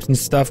power-ups and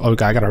stuff. Oh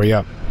god, I gotta hurry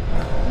up.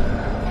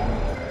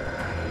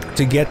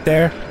 To get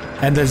there,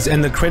 and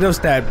the Kratos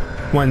that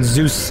when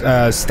Zeus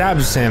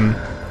stabs him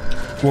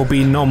will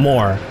be no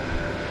more,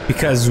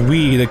 because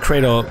the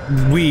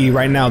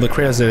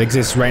Kratos that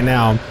exists right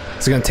now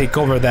is gonna take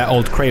over that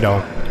old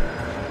Kratos.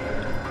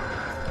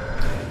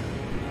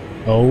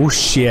 Oh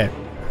shit!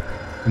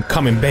 I'm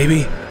coming,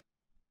 baby.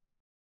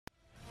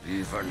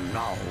 Even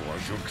now,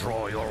 as you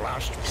draw your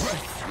last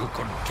breath, you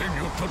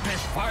continue to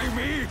defy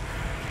me?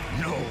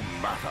 No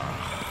matter.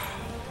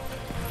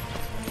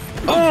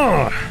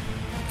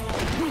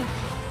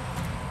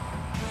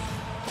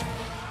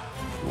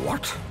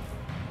 What?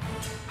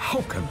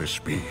 How can this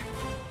be?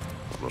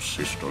 The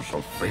Sisters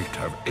of Fate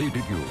have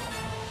aided you.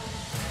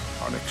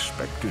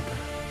 Unexpected.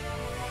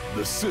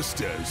 The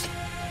sisters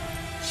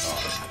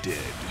are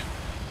dead.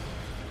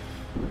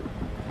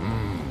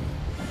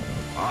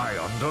 I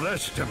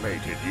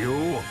underestimated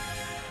you.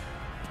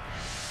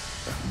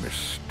 A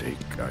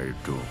mistake I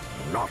do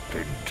not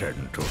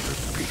intend to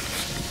repeat.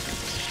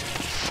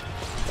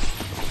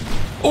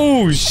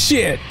 Oh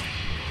shit!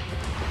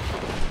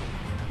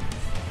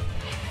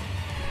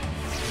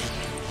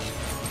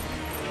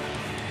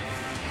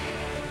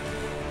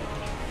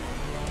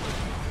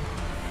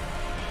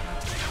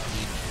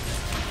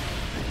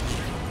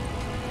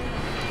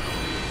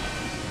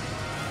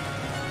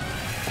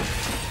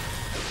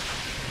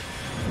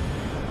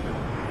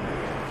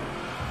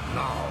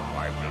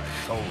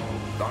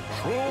 The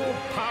true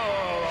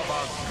power of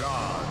a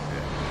god.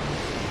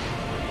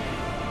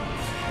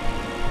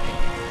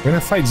 We're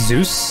gonna fight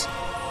Zeus?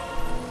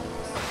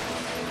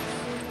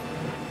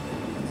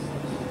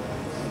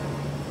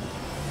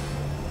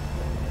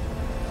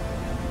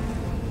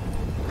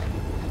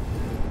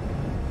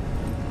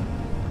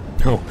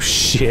 Oh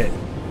shit.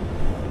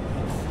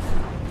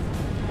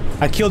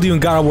 I killed you in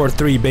God of War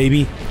 3,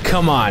 baby.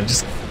 Come on,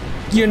 just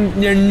you're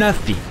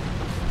nothing.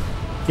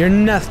 You're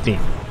nothing.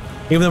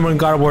 Even though we're in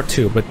God of War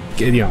 2, but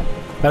you know,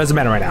 that doesn't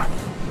matter right now.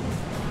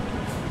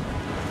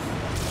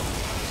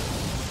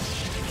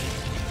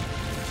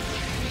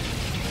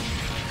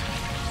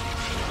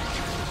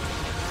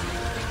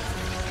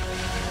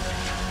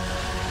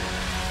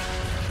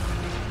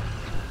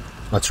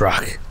 Let's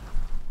rock.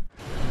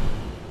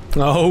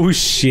 Oh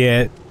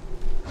shit.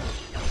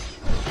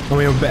 And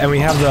we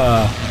have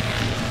the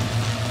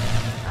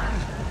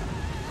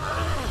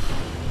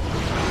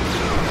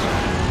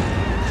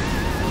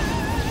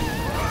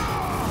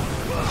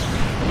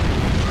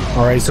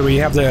Alright, so we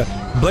have the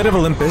Blade of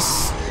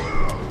Olympus.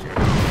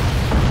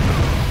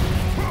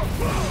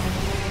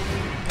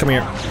 Come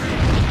here.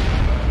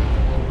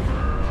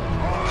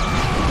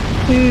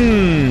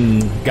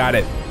 Got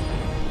it.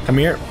 Come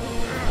here.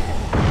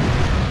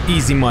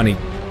 Easy money.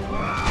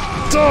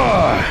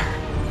 Duh!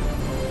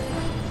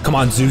 Come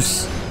on,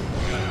 Zeus.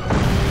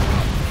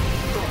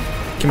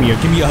 Come here,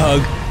 give me a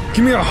hug.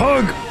 Give me a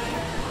hug!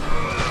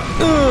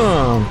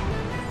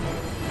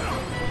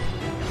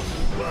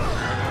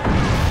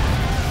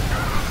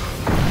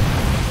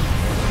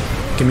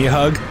 Give me a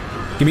hug.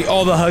 Give me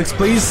all the hugs,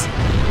 please.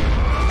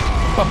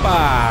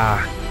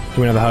 Papa! Give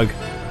me another hug.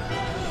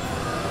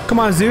 Come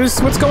on, Zeus.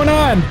 What's going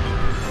on?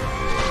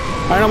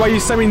 I don't know why you're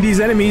summoning these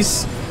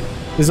enemies.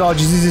 This is all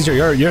just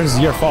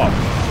your fault.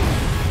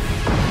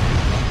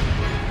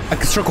 I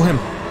can circle him.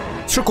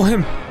 Circle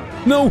him.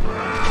 No!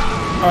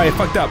 Alright,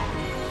 fucked up.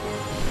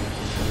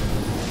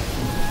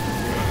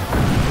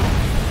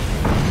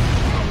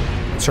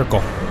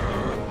 Circle.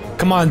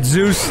 Come on,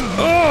 Zeus.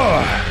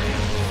 Ugh!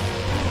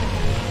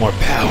 More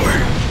power.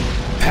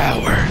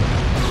 Power.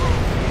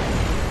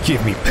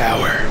 Give me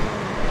power.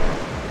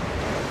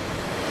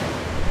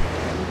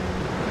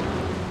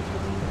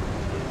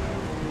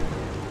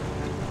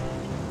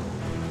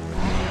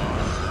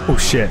 Oh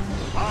shit.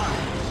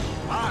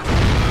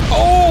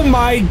 Oh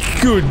my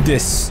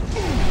goodness.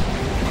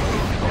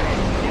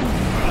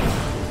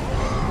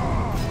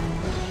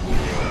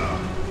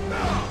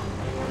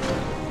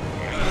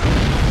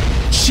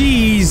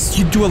 Jeez,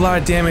 you do a lot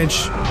of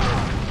damage.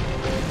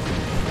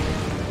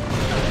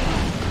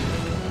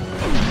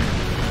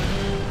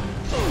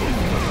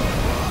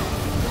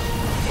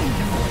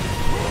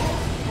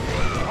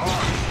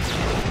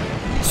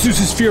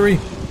 Zeus's Fury.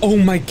 Oh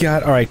my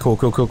god. Alright, cool.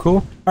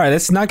 Alright,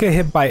 let's not get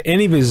hit by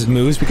any of his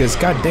moves because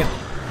goddamn.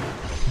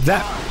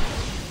 That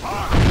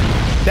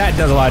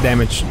does a lot of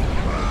damage.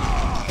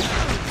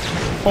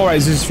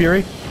 Alright, Zeus's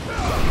Fury.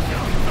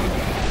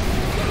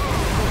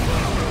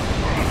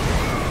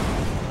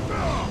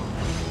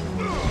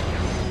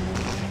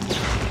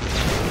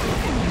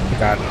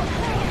 God.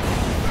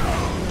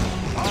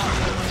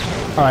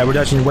 Alright, we're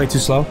dodging way too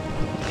slow.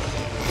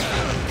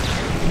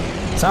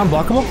 Is that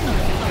unblockable?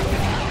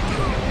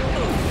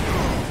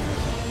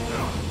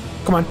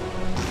 Come on.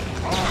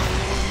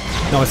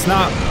 No, it's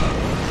not.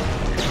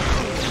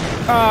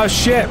 Oh,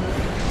 shit.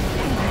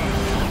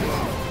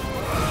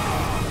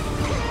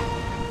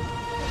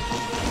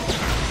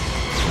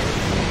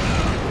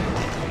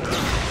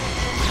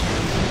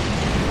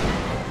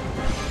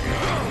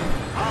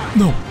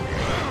 No.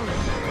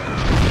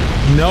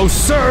 No,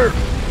 sir.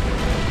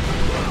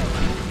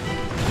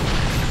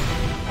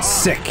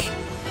 Sick.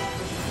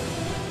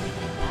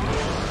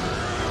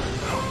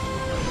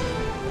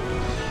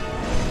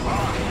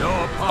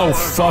 Oh,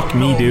 fuck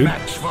me, dude.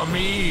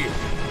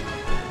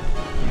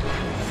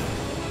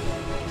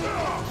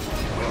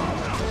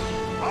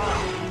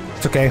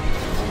 It's okay.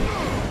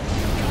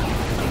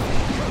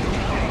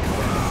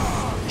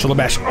 Shoulder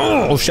bash.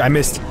 Oh, shit, I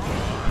missed.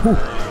 Whew.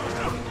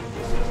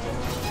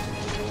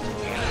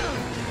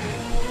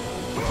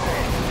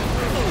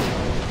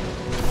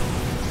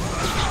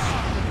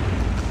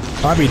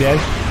 I'll be dead.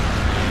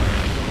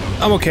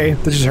 I'm okay.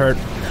 This just hurt.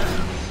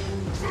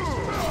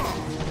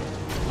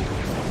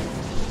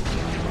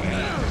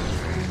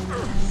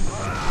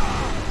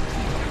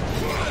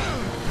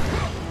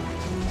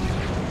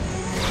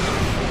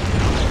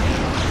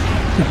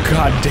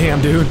 God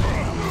damn, dude.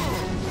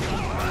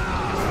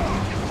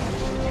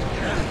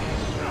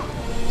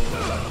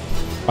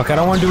 Okay, I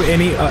don't want to do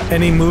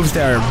any moves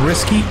that are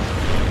risky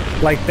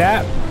like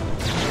that.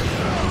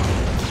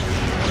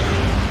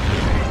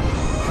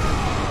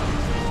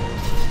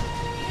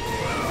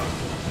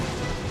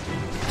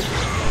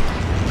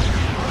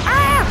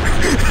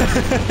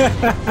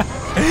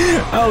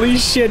 Holy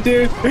shit,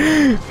 dude.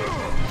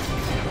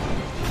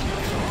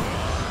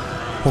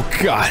 Oh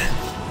god.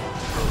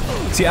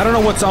 See, I don't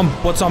know what's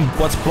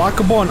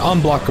blockable and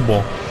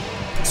unblockable.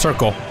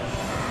 Circle.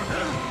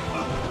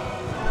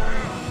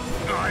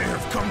 I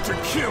have come to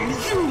kill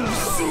you,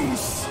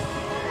 Zeus!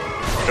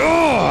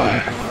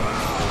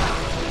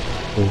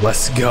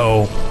 Let's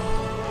go.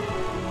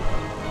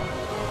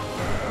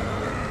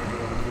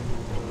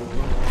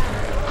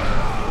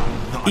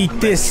 Eat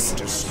this.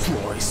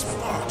 Destroy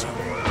Sparta.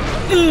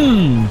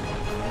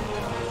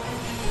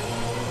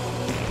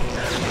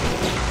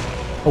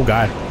 Oh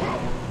god.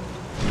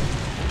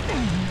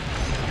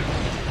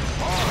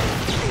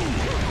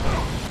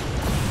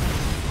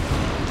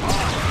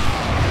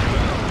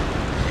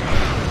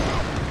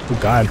 Oh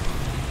god.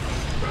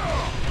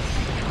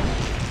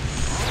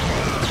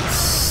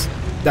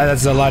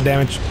 That's a lot of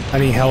damage. I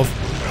need health.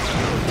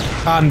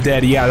 I'm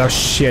dead. Yeah, that's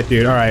shit,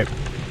 dude. Alright.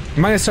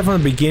 Am I gonna start from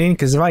the beginning?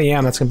 Because if I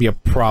am, that's gonna be a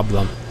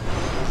problem.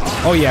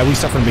 Oh yeah, we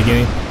start from the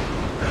beginning.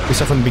 We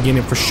start from the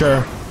beginning for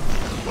sure.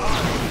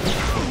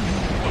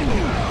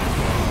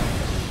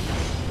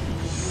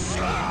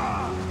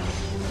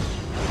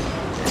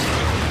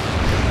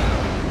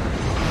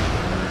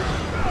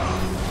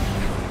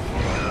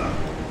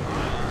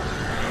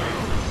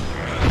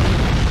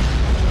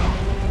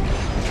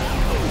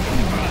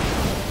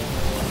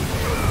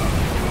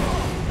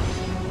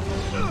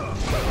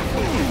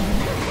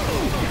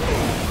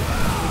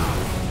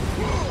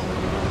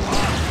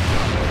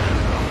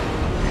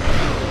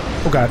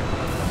 Oh god.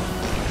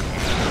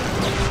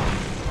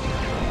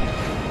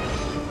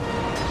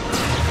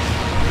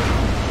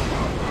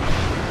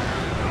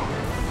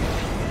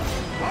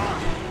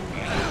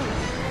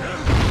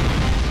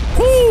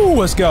 Woo!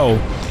 Let's go.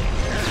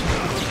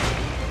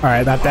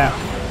 Alright, not that.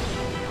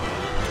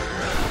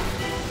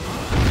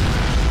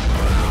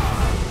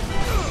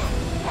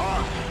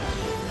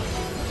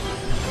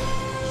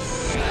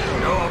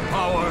 Your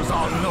powers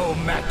are no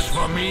match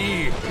for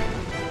me.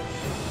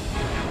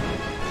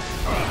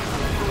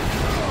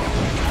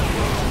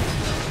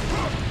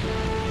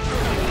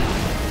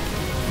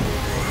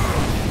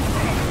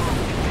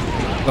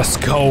 Let's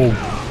go.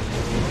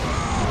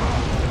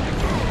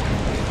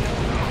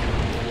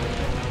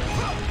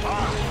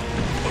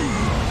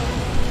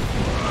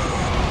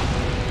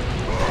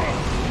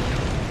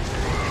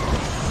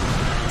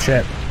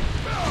 Shit.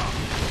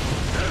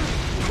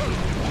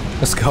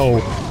 Let's go.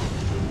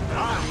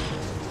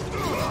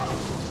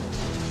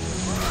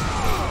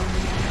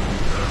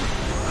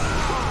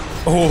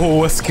 Oh,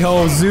 let's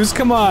go, Zeus,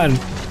 come on.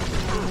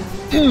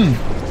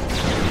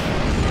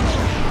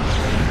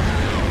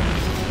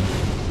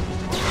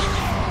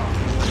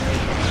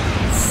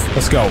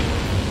 Let's go.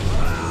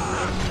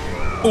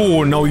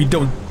 Oh, no, you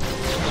don't.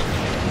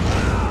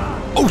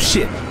 Oh,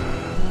 shit.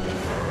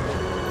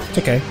 It's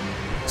okay.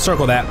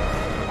 Circle that.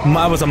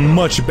 That was a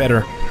much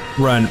better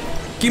run.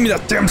 Give me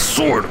that damn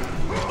sword.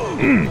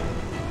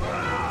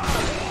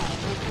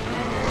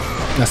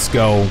 Let's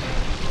go.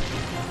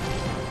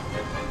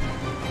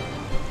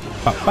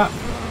 Bop, bop.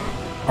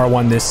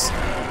 R1 this.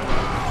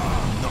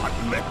 Not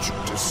let you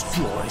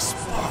destroy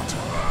Sparta.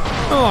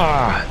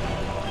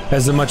 Ah,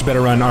 that's a much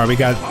better run. Alright, we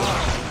got.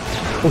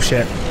 Oh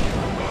shit.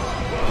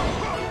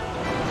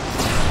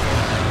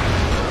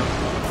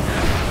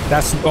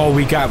 That's oh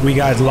we got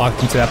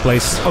locked into that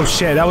place. Oh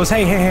shit, that was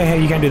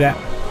hey, you can't do that.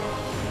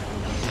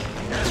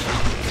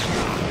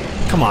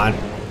 Come on.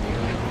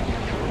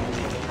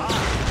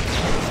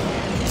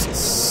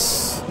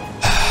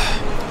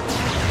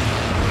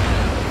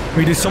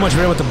 We do so much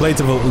better with the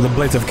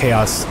blades of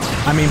chaos.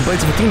 I mean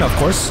blades of Athena, of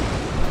course.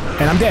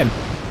 And I'm dead.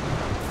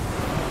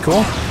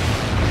 Cool.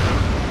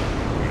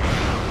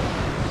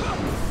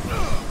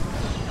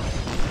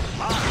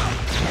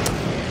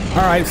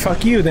 Alright,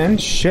 fuck you then.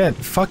 Shit,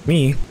 fuck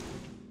me.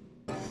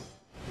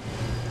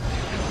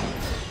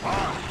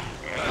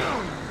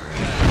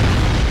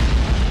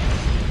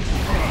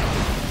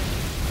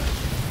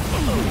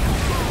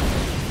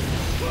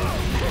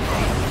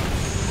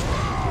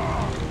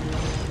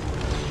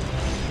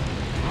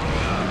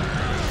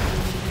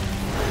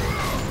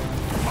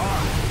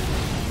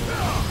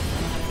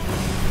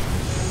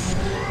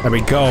 There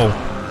we go.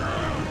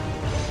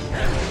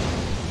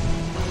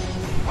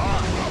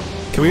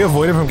 Can we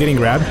avoid him from getting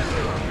grabbed?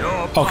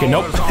 Okay,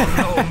 nope.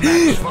 No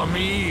match for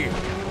me.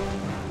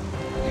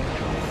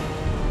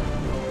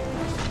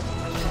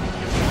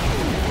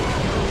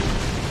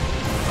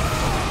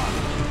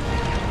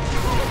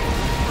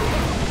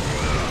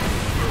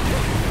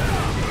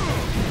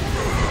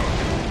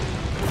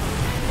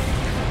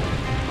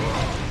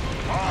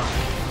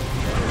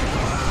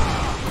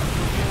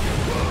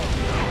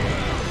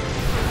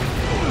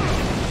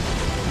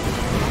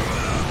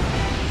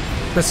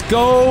 Let's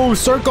go,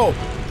 circle.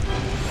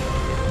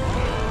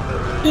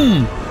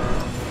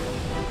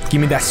 Give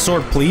me that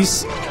sword,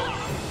 please.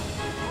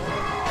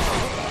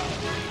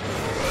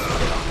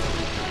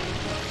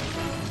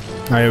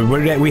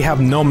 Alright, we have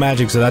no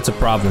magic, so that's a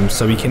problem.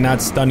 So we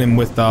cannot stun him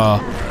with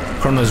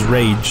Chrono's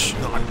Rage.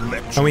 Not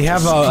let And we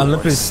have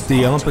Olympus,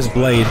 the Olympus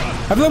blade.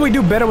 I feel like we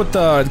do better with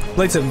the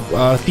blades of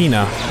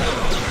Athena.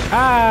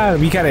 Ah,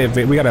 we gotta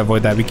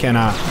avoid that. We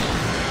cannot.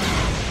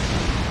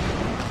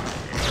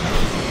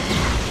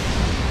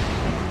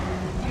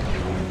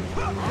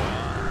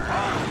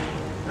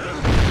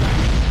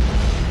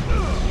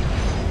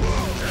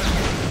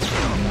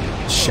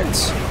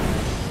 Shit.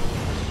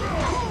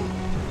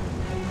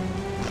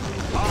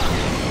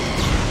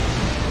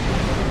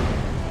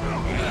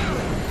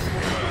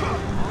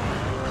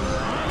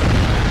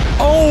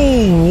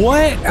 Oh,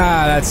 what?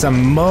 Ah, that's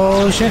some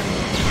bullshit.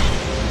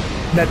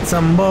 That's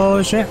some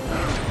bullshit.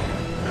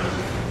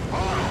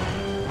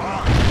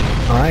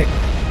 Alright.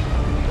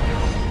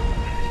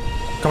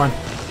 Come on.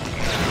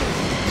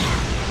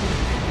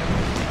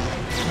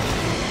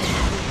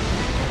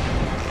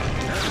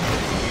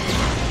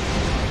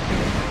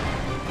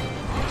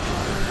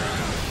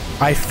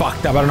 I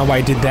fucked up. I don't know why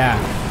I did that.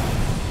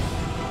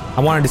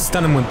 I wanted to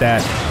stun him with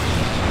that.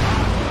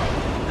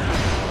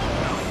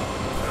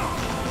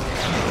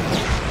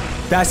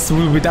 That's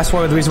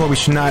why the reason why we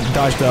should not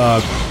dodge the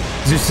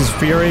Zeus's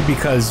Fury,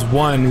 because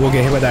one, we'll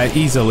get hit with that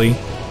easily.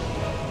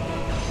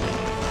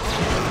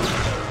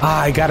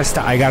 Ah, I gotta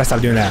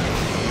stop doing that.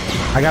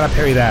 I gotta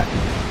parry that.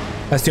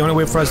 That's the only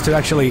way for us to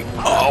actually.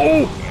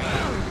 Oh!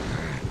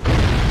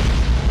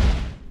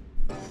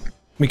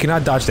 We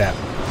cannot dodge that.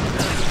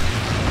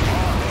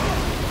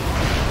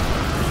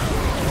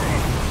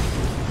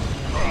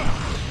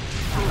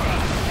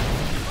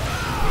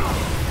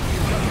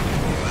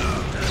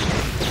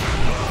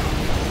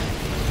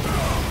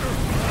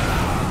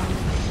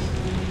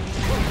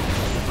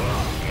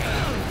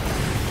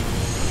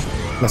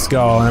 Let's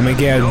go. And I'm gonna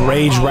get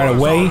rage right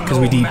away because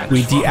we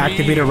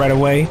deactivate it right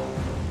away.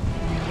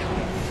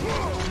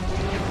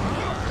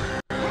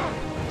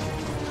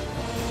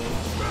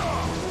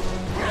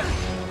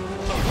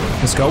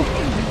 Let's go.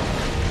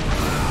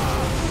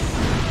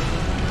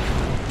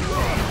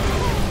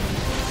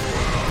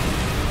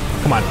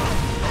 Come on.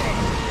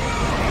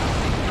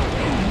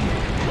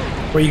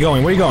 Where are you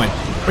going? Where are you going?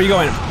 Where are you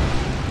going?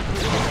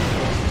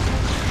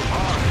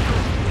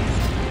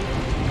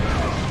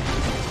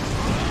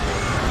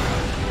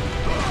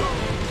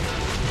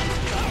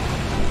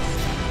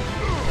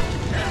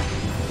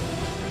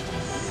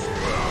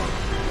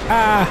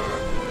 Ah!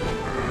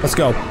 Let's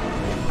go.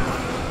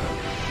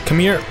 Come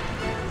here.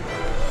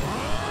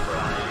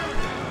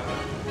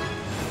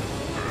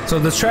 So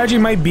the strategy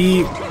might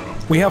be,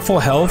 we have full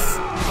health.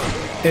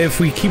 If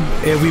we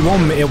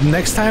won't,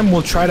 next time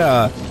we'll try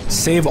to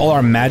save all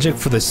our magic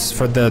for the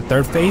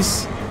third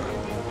phase.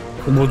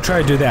 We'll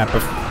try to do that,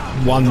 but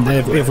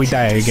if we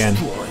die again.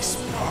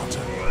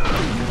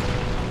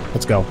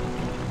 Let's go.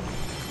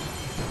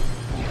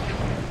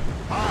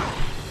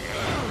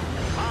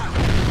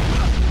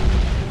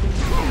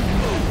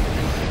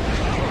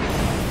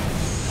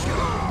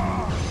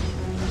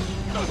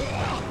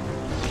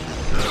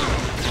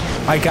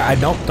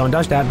 Nope, don't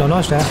dodge that, don't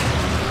dodge that.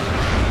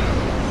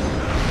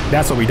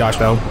 That's what we dodged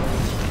though.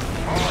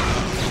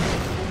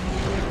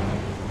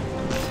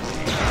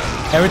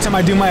 Every time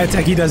I do my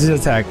attack, he does his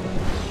attack.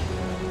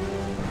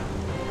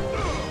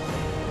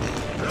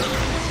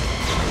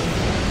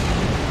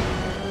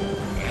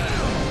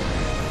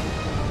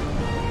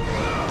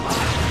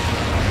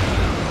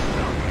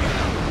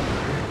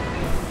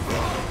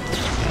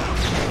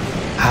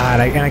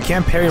 And I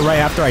can't parry right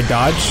after I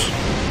dodge.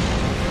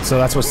 So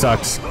that's what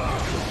sucks.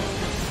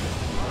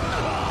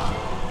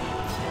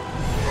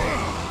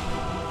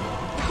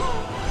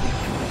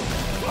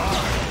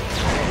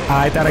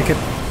 I thought I could.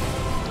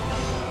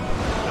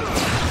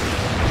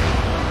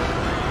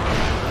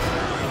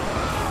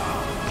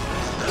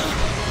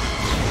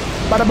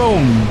 Bada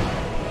boom!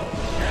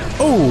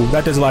 Oh,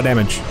 that does a lot of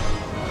damage.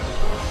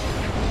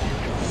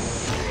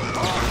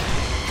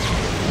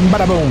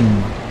 Bada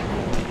boom!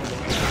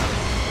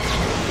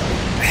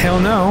 Hell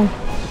no!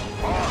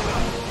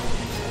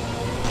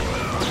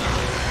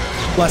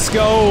 Let's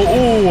go!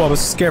 Ooh, I was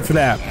scared for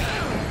that.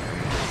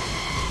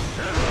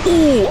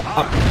 Ooh!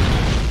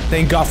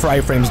 Thank God for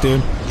iframes,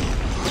 dude.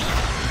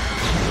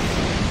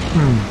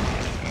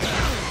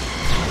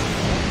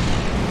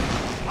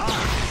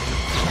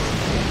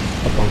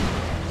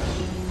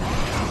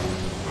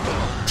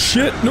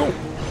 Shit, no.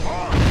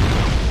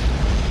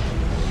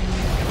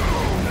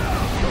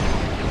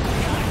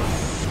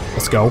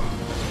 Let's go.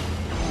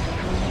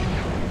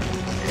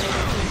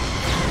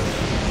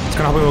 It's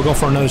kind of hoping we'll go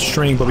for another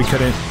string, but we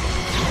couldn't.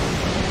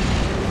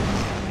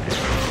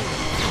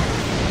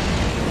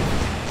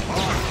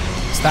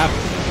 Stop.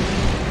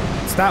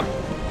 Stop.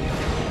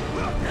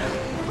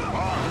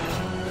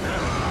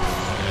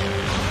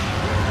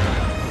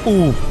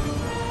 Ooh.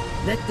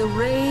 Let the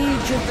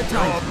rage of the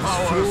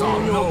Titans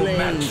fuel your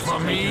blades for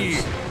me.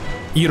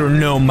 You don't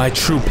know my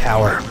true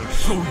power.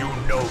 So you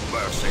know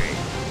mercy.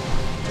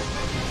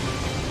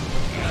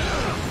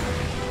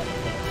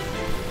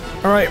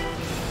 All right.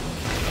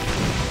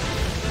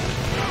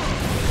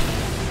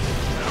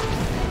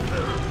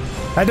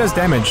 That does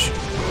damage.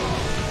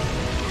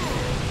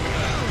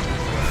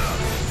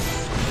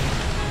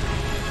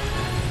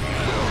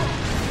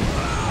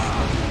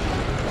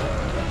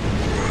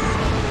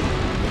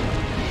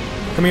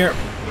 Come here.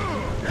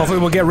 Hopefully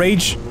we'll get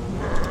rage.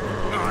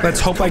 Let's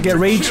hope I get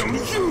rage.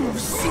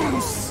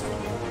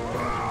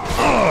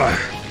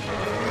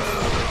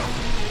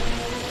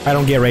 I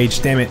don't get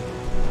rage, damn it.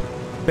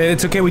 But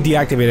it's okay we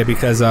deactivate it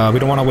because we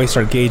don't want to waste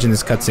our gauge in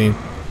this cutscene.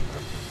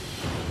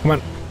 Come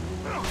on.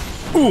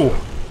 Ooh!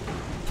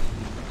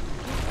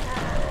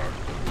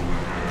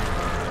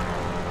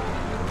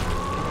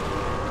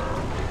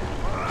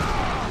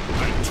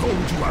 I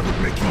told you I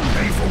would make you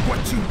pay for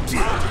what you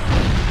did.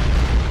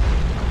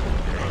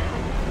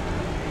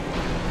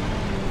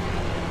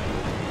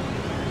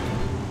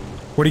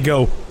 Where'd he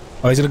go?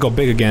 Oh, he's gonna go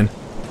big again.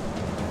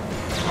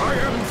 I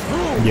am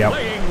through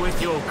playing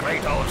with you,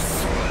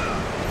 Kratos.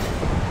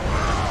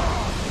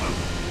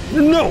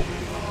 No!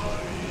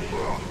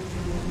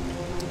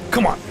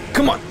 Come on,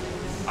 come on!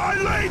 I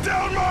lay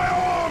down my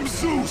arms,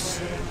 Zeus!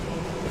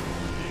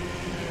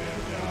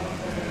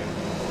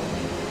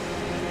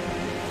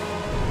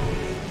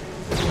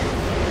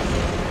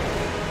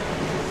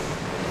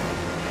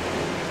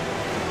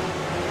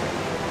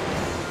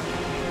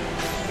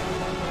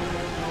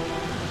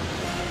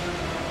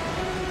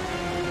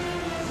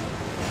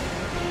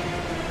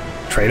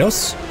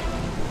 Kratos?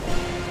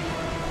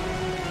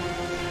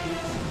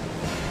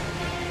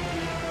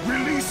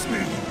 Release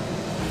me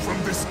from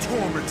this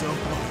torment of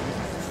mine.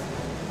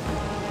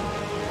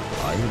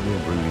 I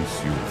will release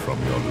you from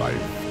your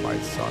life, my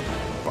son,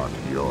 but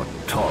your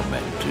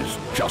torment is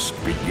just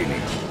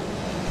beginning.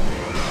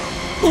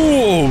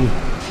 Ooh!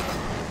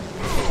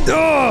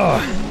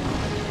 Ugh!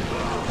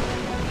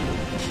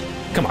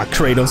 Come on,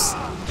 Kratos.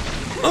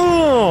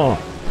 Oh!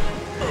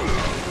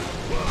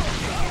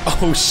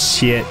 Oh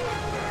shit.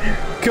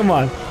 Come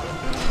on.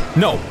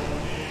 No.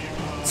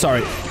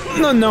 Sorry.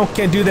 No, no,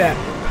 can't do that.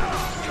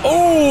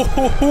 Oh!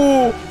 Ho,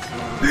 ho.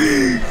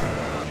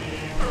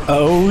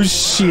 Oh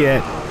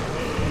shit.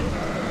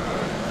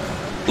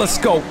 Let's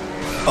go.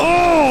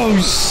 Oh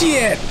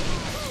shit.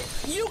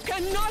 You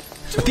cannot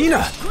do Athena.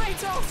 this,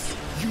 Kratos!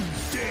 You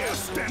dare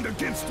stand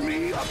against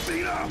me,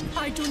 Athena?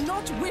 I do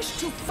not wish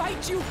to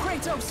fight you,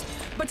 Kratos,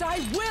 but I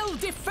will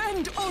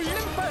defend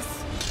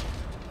Olympus!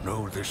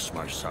 Know this,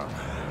 my son.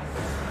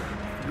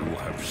 You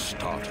have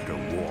started a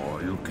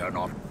war you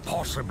cannot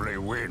possibly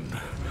win.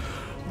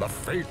 The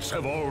fates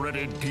have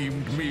already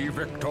deemed me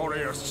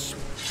victorious.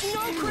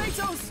 No,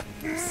 Kratos!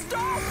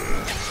 Stop!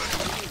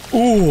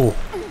 Ooh.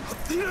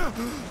 Athena!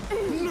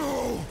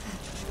 No!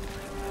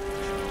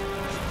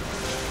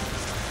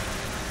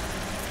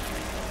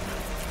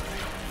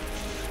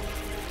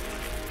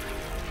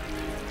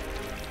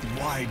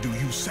 Why do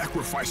you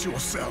sacrifice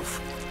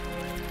yourself?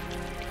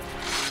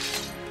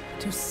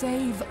 To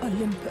save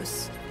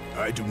Olympus.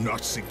 I do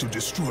not seek to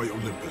destroy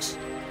Olympus,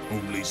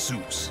 only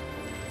Zeus.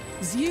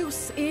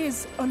 Zeus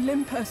is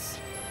Olympus.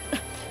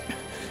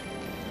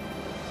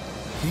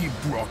 He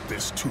brought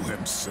this to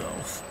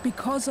himself.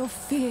 Because of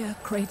fear,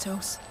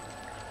 Kratos.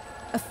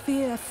 A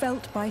fear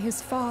felt by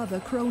his father,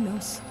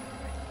 Kronos.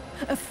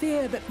 A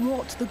fear that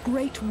wrought the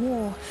Great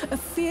War. A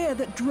fear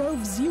that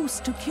drove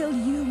Zeus to kill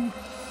you.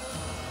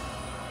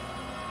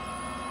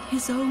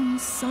 His own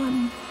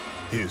son.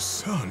 His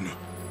son?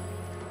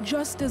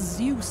 Just as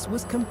Zeus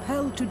was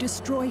compelled to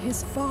destroy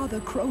his father,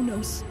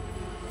 Kronos.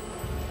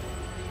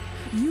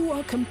 You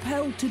are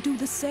compelled to do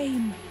the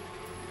same.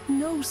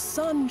 No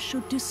son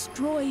should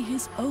destroy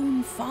his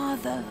own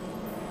father.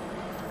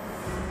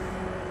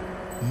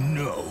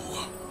 No.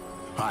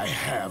 I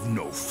have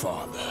no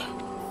father.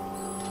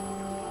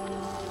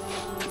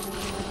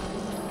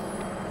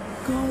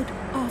 God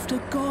after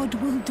God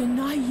will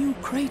deny you,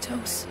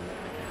 Kratos.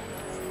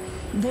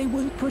 They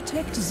will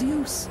protect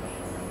Zeus.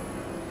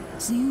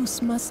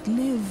 Zeus must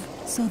live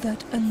so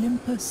that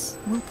Olympus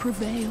will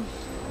prevail.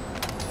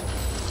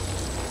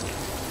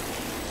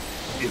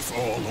 If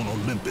all on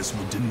Olympus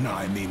will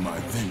deny me my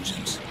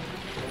vengeance,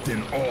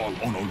 then all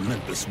on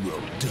Olympus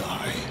will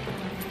die.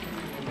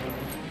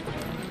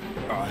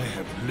 I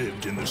have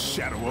lived in the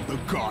shadow of the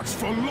gods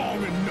for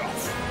long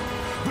enough.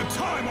 The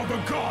time of the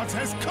gods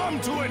has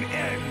come to an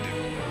end.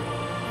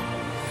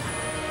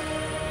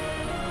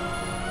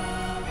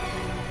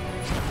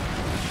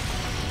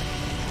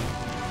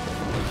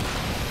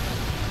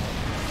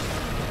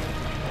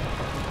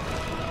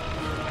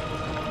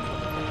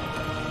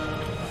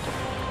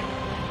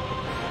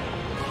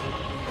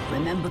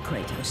 Remember,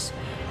 Kratos,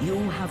 you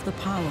have the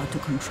power to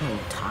control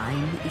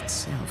time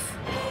itself.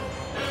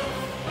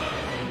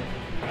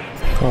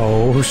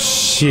 Oh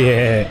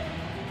shit.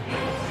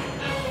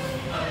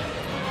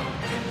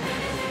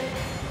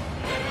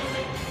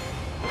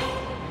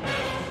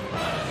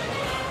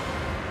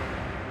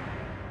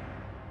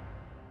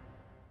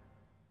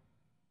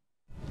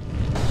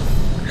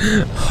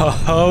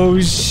 Oh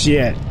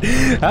shit.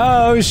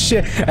 Oh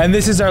shit. And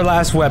this is our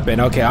last weapon.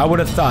 Okay, I would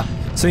have thought.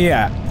 So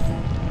yeah.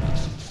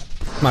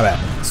 My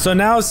bad. So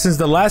now since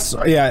the last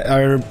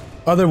our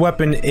other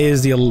weapon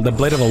is the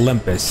Blade of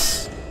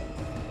Olympus.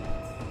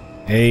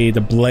 Hey, the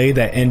blade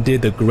that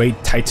ended the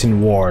Great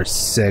Titan War.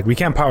 Sick. We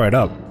can't power it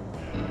up.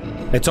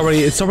 It's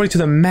already to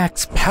the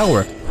max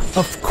power.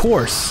 Of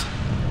course.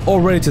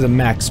 Already to the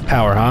max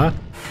power, huh?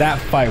 That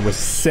fight was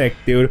sick,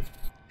 dude.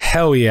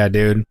 Hell yeah,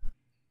 dude.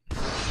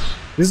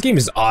 This game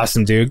is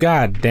awesome, dude.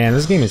 God damn,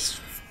 this game is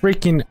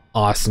freaking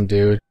awesome,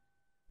 dude.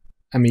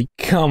 I mean,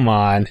 come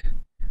on.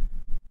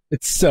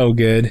 It's so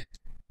good.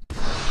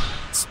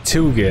 It's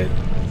too good.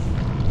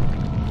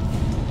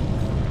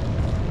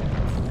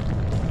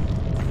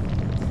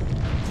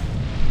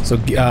 So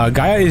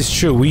Gaia is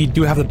true. We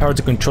do have the power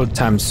to control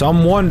time. So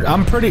we're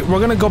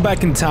gonna go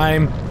back in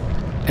time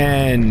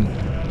and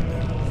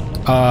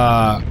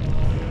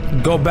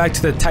go back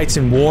to the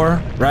Titan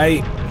War,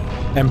 right?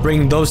 And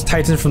bring those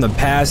Titans from the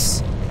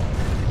past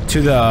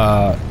to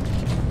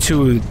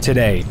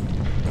today.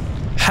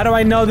 How do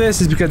I know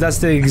this? Is because that's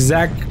the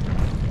exact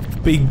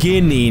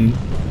beginning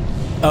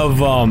of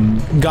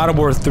God of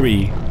War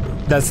 3.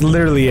 That's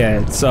literally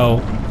it.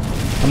 So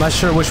I'm not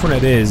sure which one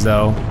it is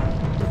though.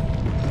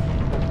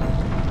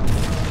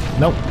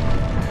 Nope.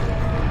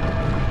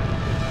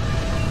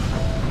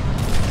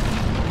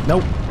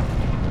 Nope.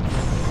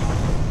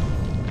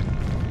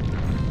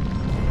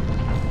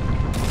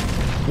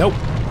 Nope.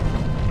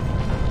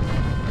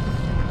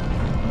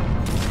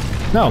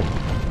 No.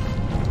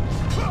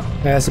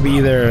 It has to be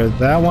either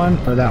that one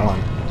or that one.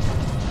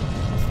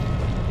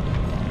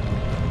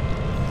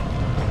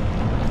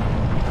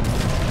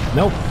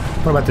 Nope.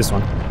 What about this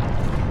one?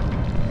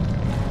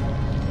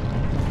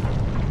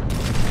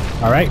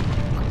 Alright.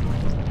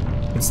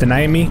 It's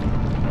denying me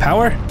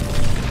power?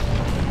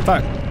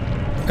 Fuck.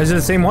 Is it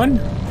the same one?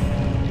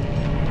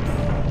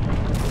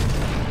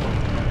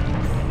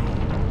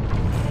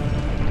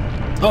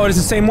 Oh, it's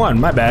the same one.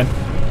 My bad.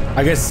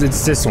 I guess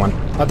it's this one.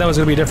 I thought that was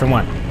gonna be a different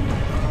one.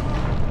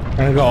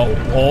 We're gonna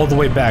go all the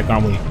way back,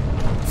 aren't we?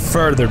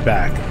 Further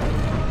back.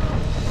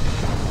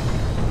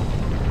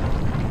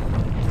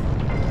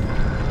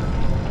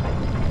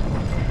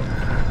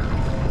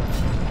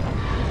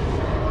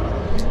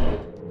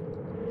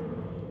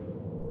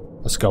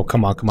 Let's go.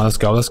 Come on, come on. Let's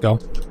go. Let's go.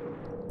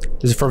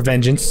 This is for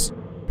vengeance.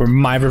 For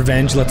my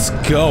revenge. Let's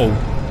go.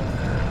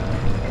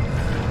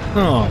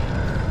 Oh.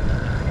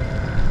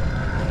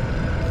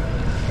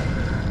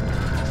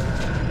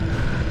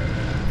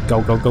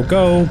 Go, go, go,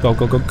 go. Go,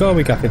 go, go, go.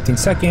 We got 15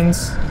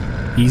 seconds.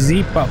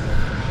 Easy. Bop.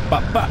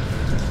 Bop, bop.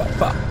 Bop,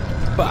 bop.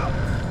 Bop.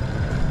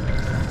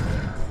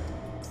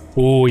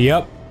 Oh,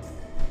 yep.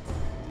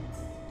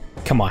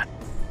 Come on.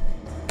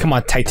 Come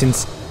on,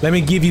 Titans. Let me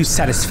give you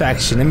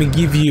satisfaction. Let me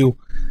give you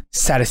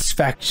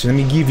satisfaction.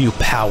 Let me give you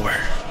power.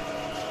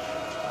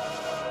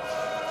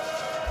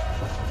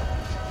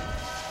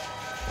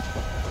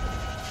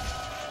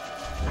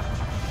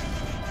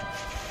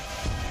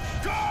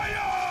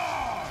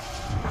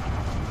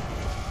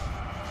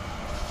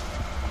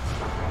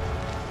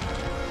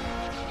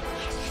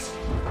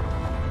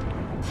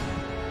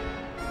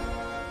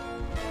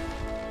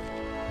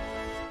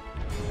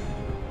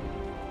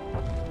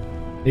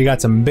 You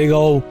got some big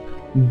old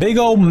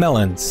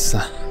melons.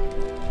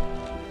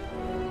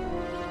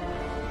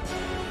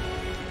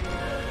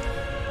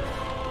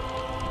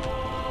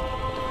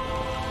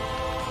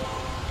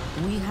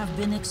 We have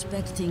been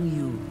expecting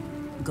you,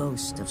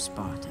 Ghost of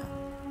Sparta.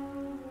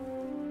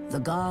 The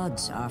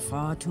gods are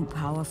far too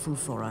powerful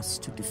for us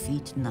to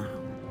defeat now.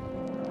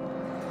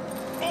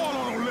 All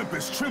on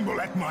Olympus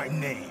tremble at my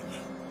name.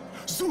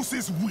 Zeus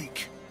is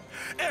weak.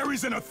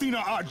 Ares and Athena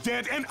are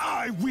dead, and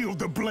I wield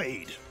the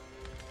blade.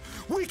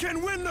 We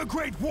can win the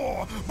Great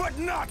War, but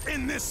not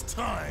in this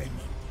time.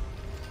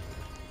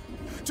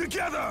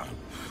 Together,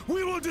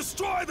 we will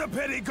destroy the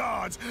petty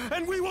gods,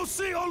 and we will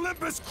see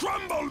Olympus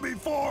crumble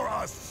before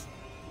us.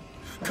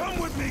 Come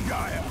with me,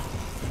 Gaia.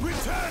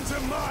 Return to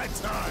my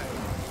time.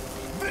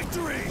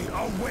 Victory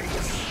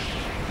awaits.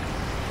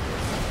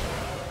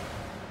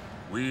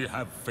 We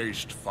have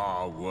faced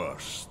far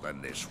worse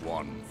than this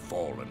one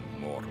fallen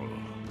mortal.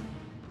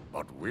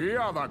 But we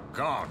are the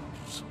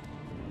gods.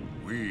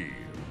 We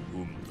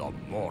whom the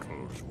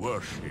mortals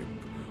worship.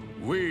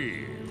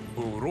 We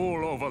who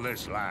rule over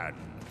this land.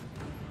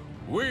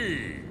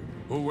 We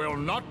who will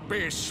not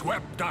be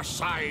swept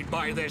aside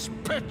by this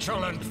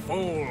petulant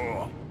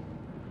fool.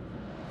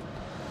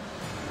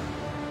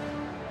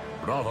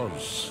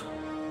 Brothers,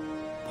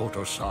 put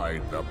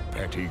aside the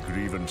petty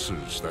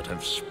grievances that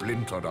have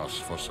splintered us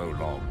for so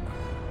long.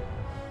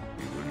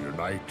 We will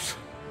unite.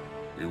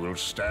 We will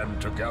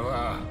stand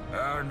together,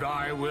 and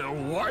I will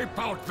wipe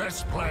out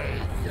this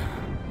plague.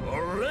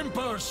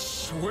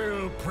 Olympus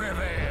will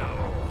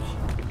prevail.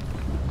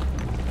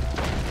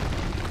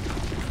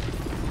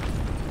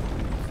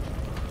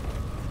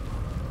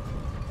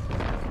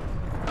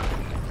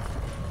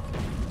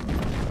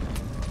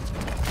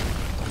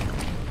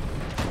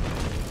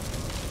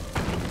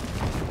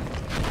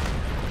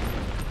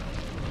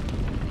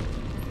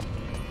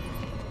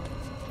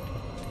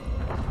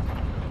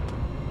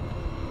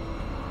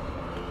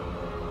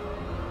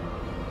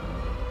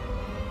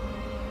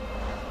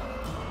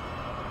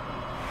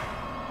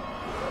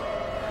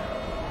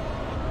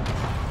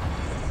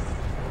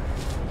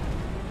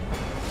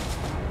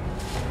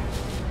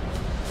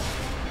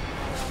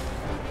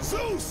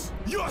 Zeus,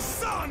 your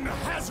son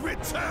has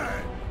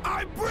returned! I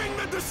I bring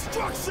the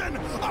destruction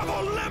of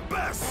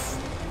Olympus!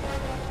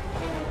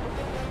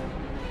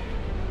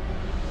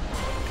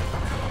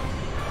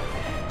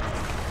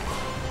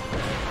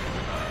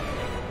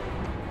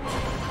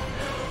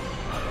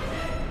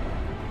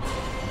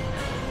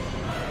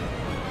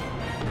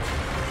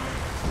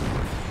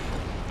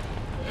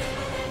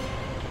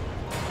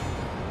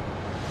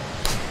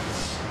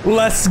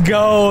 Let's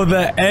go.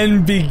 The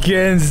end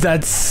begins.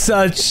 That's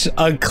such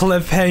a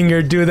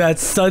cliffhanger, dude.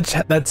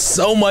 That's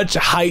so much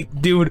hype,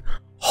 dude.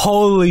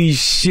 Holy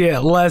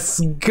shit. Let's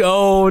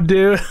go,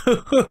 dude.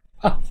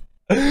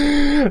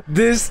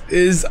 This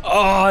is,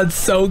 oh, it's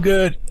so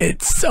good.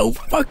 It's so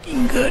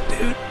fucking good,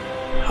 dude.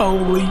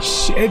 Holy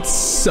shit. It's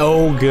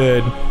so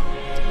good.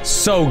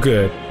 So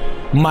good.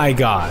 My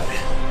God.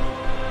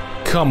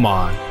 Come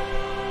on.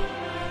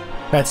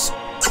 That's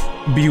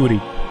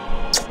beauty.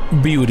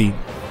 Beauty.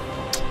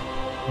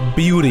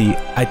 Beauty,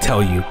 I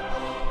tell you.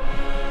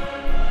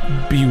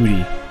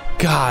 Beauty.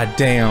 God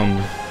damn.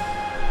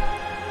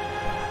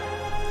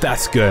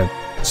 That's good.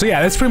 So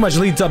yeah, this pretty much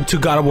leads up to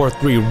God of War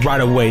 3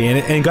 right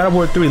away. And God of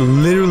War 3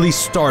 literally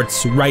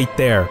starts right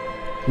there.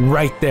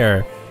 Right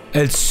there.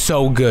 It's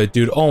so good,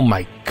 dude. Oh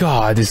my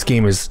God, this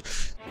game was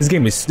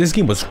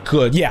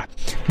good. Yeah.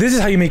 This is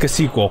how you make a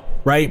sequel,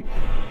 right?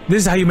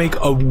 This is how you make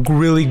a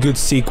really good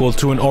sequel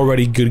to an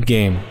already good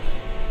game.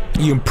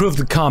 You improve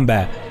the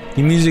combat.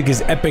 The music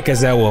is epic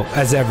as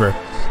ever.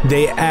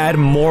 They add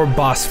more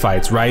boss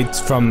fights, right?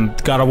 From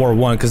God of War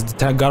 1, because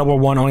God of War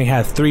 1 only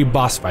had 3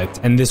 boss fights,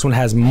 and this one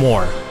has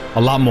more.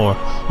 A lot more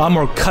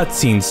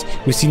cutscenes.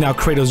 We see now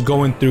Kratos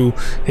going through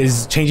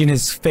changing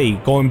his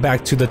fate, going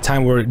back to the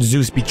time where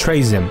Zeus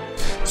betrays him.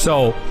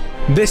 So,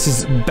 this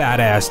is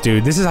badass,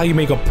 dude. This is how you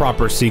make a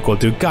proper sequel,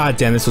 dude. God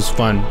damn, this was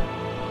fun.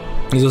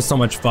 This was so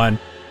much fun.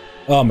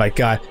 Oh my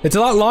God. It's a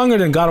lot longer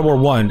than God of War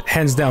 1.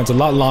 Hands down, it's a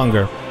lot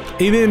longer.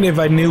 Even if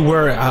I knew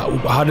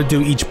how to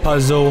do each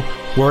puzzle,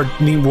 where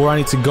I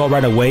need to go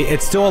right away,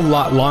 it's still a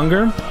lot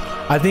longer.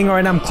 I think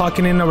right now I'm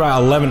clocking in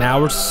around 11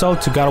 hours or so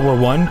to God of War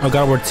 1 or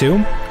God of War 2.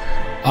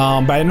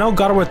 But I know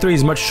God of War 3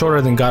 is much shorter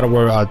than God of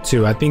War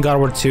 2. I think God of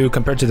War 2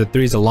 compared to the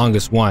 3 is the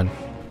longest one.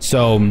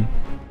 So,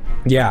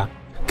 yeah.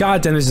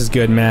 God damn, this is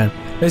good, man.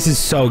 This is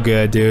so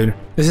good, dude.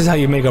 This is how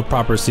you make a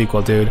proper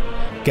sequel, dude.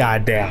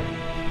 God damn.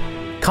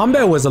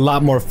 Combat was a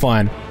lot more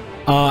fun.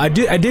 I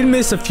did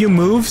miss a few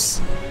moves.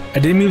 I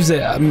do miss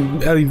a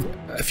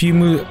few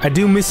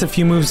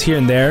moves here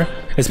and there,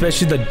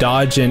 especially the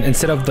dodge, and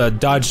instead of the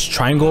dodge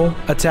triangle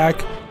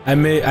attack, I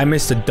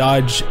missed the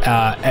dodge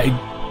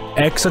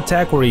X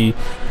attack where you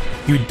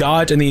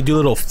dodge and then you do a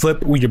little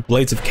flip with your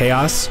blades of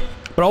chaos.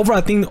 But overall,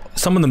 I think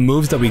some of the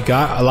moves that we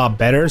got a lot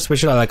better,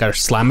 especially like our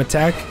slam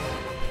attack.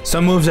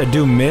 Some moves I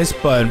do miss,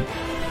 but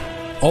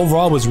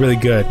overall was really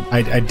good.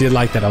 I did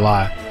like that a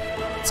lot.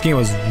 This game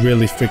was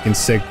really freaking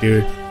sick,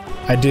 dude.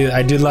 I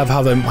did love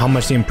how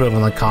much they improved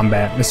on the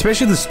combat,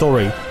 especially the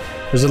story.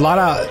 There's a lot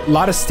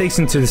of stakes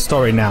into the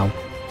story now.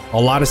 A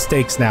lot of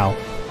stakes now.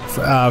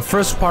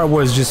 First part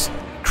was just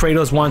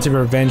Kratos wanting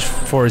revenge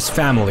for his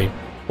family,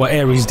 what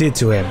Ares did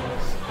to him.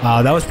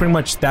 That was pretty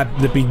much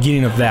the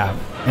beginning of that.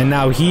 And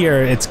now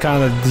here, it's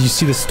kind of you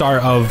see the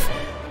start of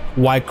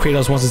why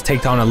Kratos wants to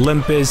take down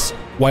Olympus,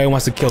 why he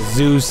wants to kill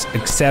Zeus,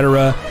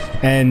 etc.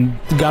 And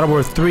God of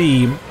War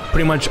 3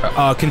 pretty much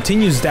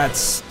continues that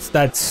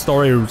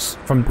story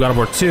from God of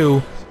War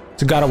 2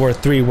 to God of War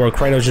 3, where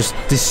Kratos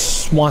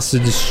just wants to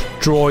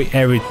destroy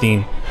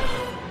everything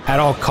at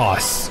all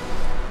costs.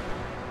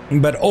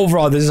 But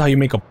overall, this is how you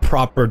make a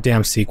proper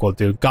damn sequel,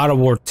 dude. God of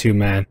War 2,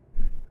 man.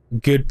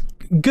 Good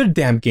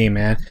damn game,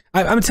 man.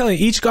 I'm telling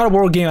you, each God of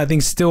War game I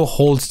think still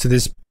holds to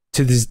this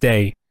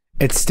day.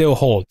 It still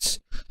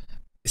holds.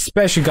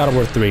 Especially God of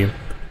War 3.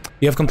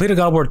 You have completed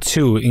God of War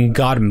 2 in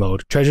God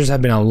mode. Treasures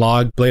have been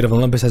unlocked, Blade of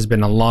Olympus has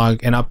been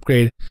unlocked, and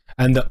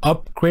the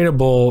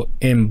upgradable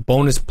in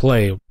bonus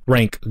play,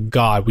 rank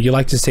God. Would you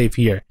like to save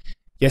here?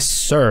 Yes,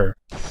 sir.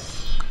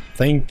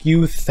 Thank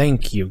you.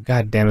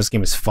 God damn, this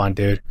game is fun,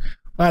 dude.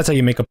 Well, that's how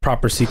you make a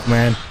proper sequel,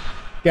 man.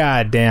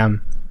 God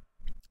damn.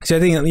 So I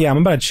think, yeah, I'm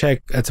about to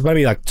check. It's about to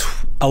be like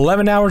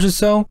 11 hours or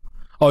so.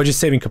 Oh, just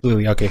saving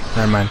completely. Okay,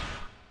 never mind.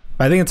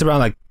 But I think it's around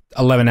like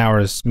 11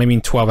 hours,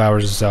 maybe 12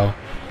 hours or so.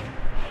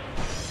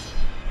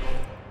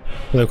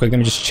 Really quick, let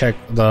me just check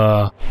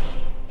the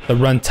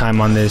runtime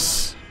on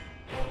this.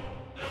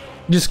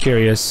 Just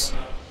curious.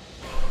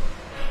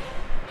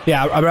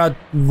 Yeah, about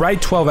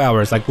right 12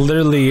 hours. Like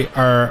literally,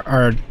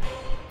 it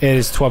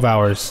is 12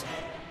 hours,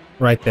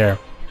 right there.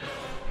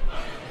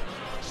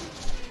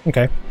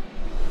 Okay.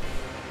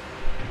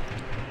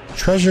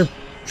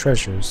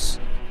 Treasures.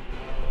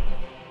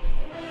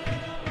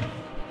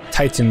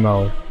 Titan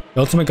mode. The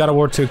Ultimate God of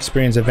War 2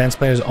 experience, advanced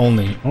players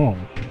only. Oh.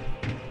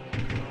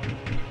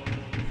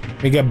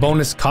 We get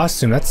bonus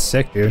costume. That's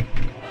sick, dude.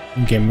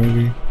 Game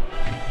movie.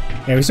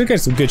 Yeah, we still get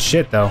some good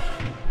shit though.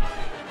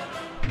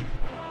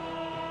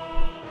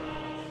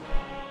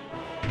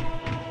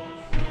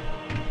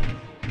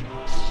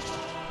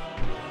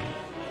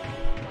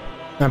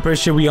 I'm pretty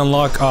sure we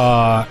unlock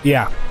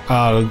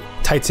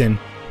Titan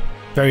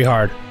very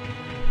hard.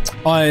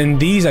 On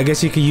these, I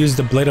guess you could use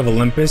the Blade of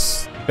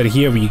Olympus, but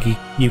here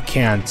you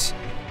can't.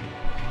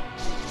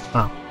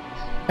 Oh.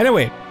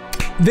 Anyway,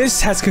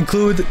 this has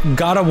concluded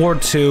God of War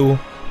 2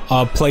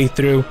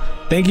 playthrough.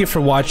 Thank you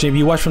for watching. If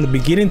you watched from the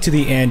beginning to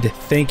the end,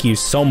 thank you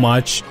so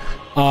much.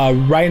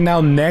 Right now,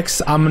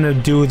 next, I'm gonna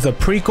do the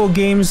prequel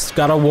games,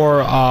 God of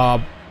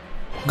War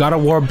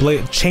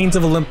Chains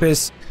of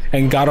Olympus,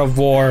 and God of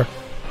War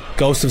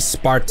Ghost of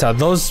Sparta.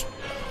 Those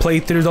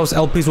playthroughs, those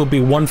LPs will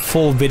be one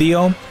full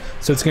video.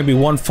 So it's gonna be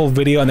one full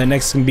video, and the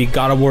next is gonna be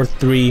God of War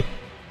 3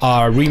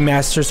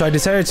 remaster. So I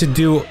decided to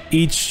do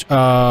each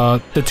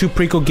the 2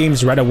 prequel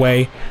games right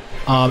away,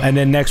 and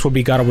then next will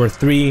be God of War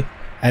 3,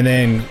 and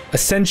then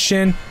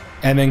Ascension,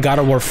 and then God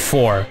of War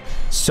 4.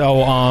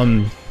 So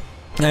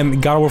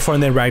and God of War 4,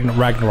 and then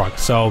Ragnarok.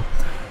 So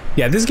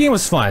yeah, this game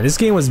was fun. This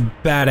game was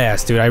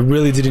badass, dude. I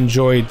really did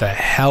enjoy the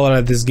hell out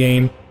of this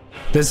game.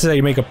 This is how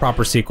you make a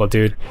proper sequel,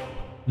 dude.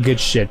 Good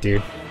shit,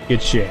 dude.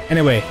 Good shit.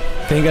 Anyway,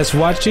 thank you guys for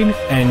watching,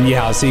 and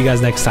yeah, I'll see you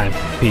guys next time.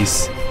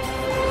 Peace.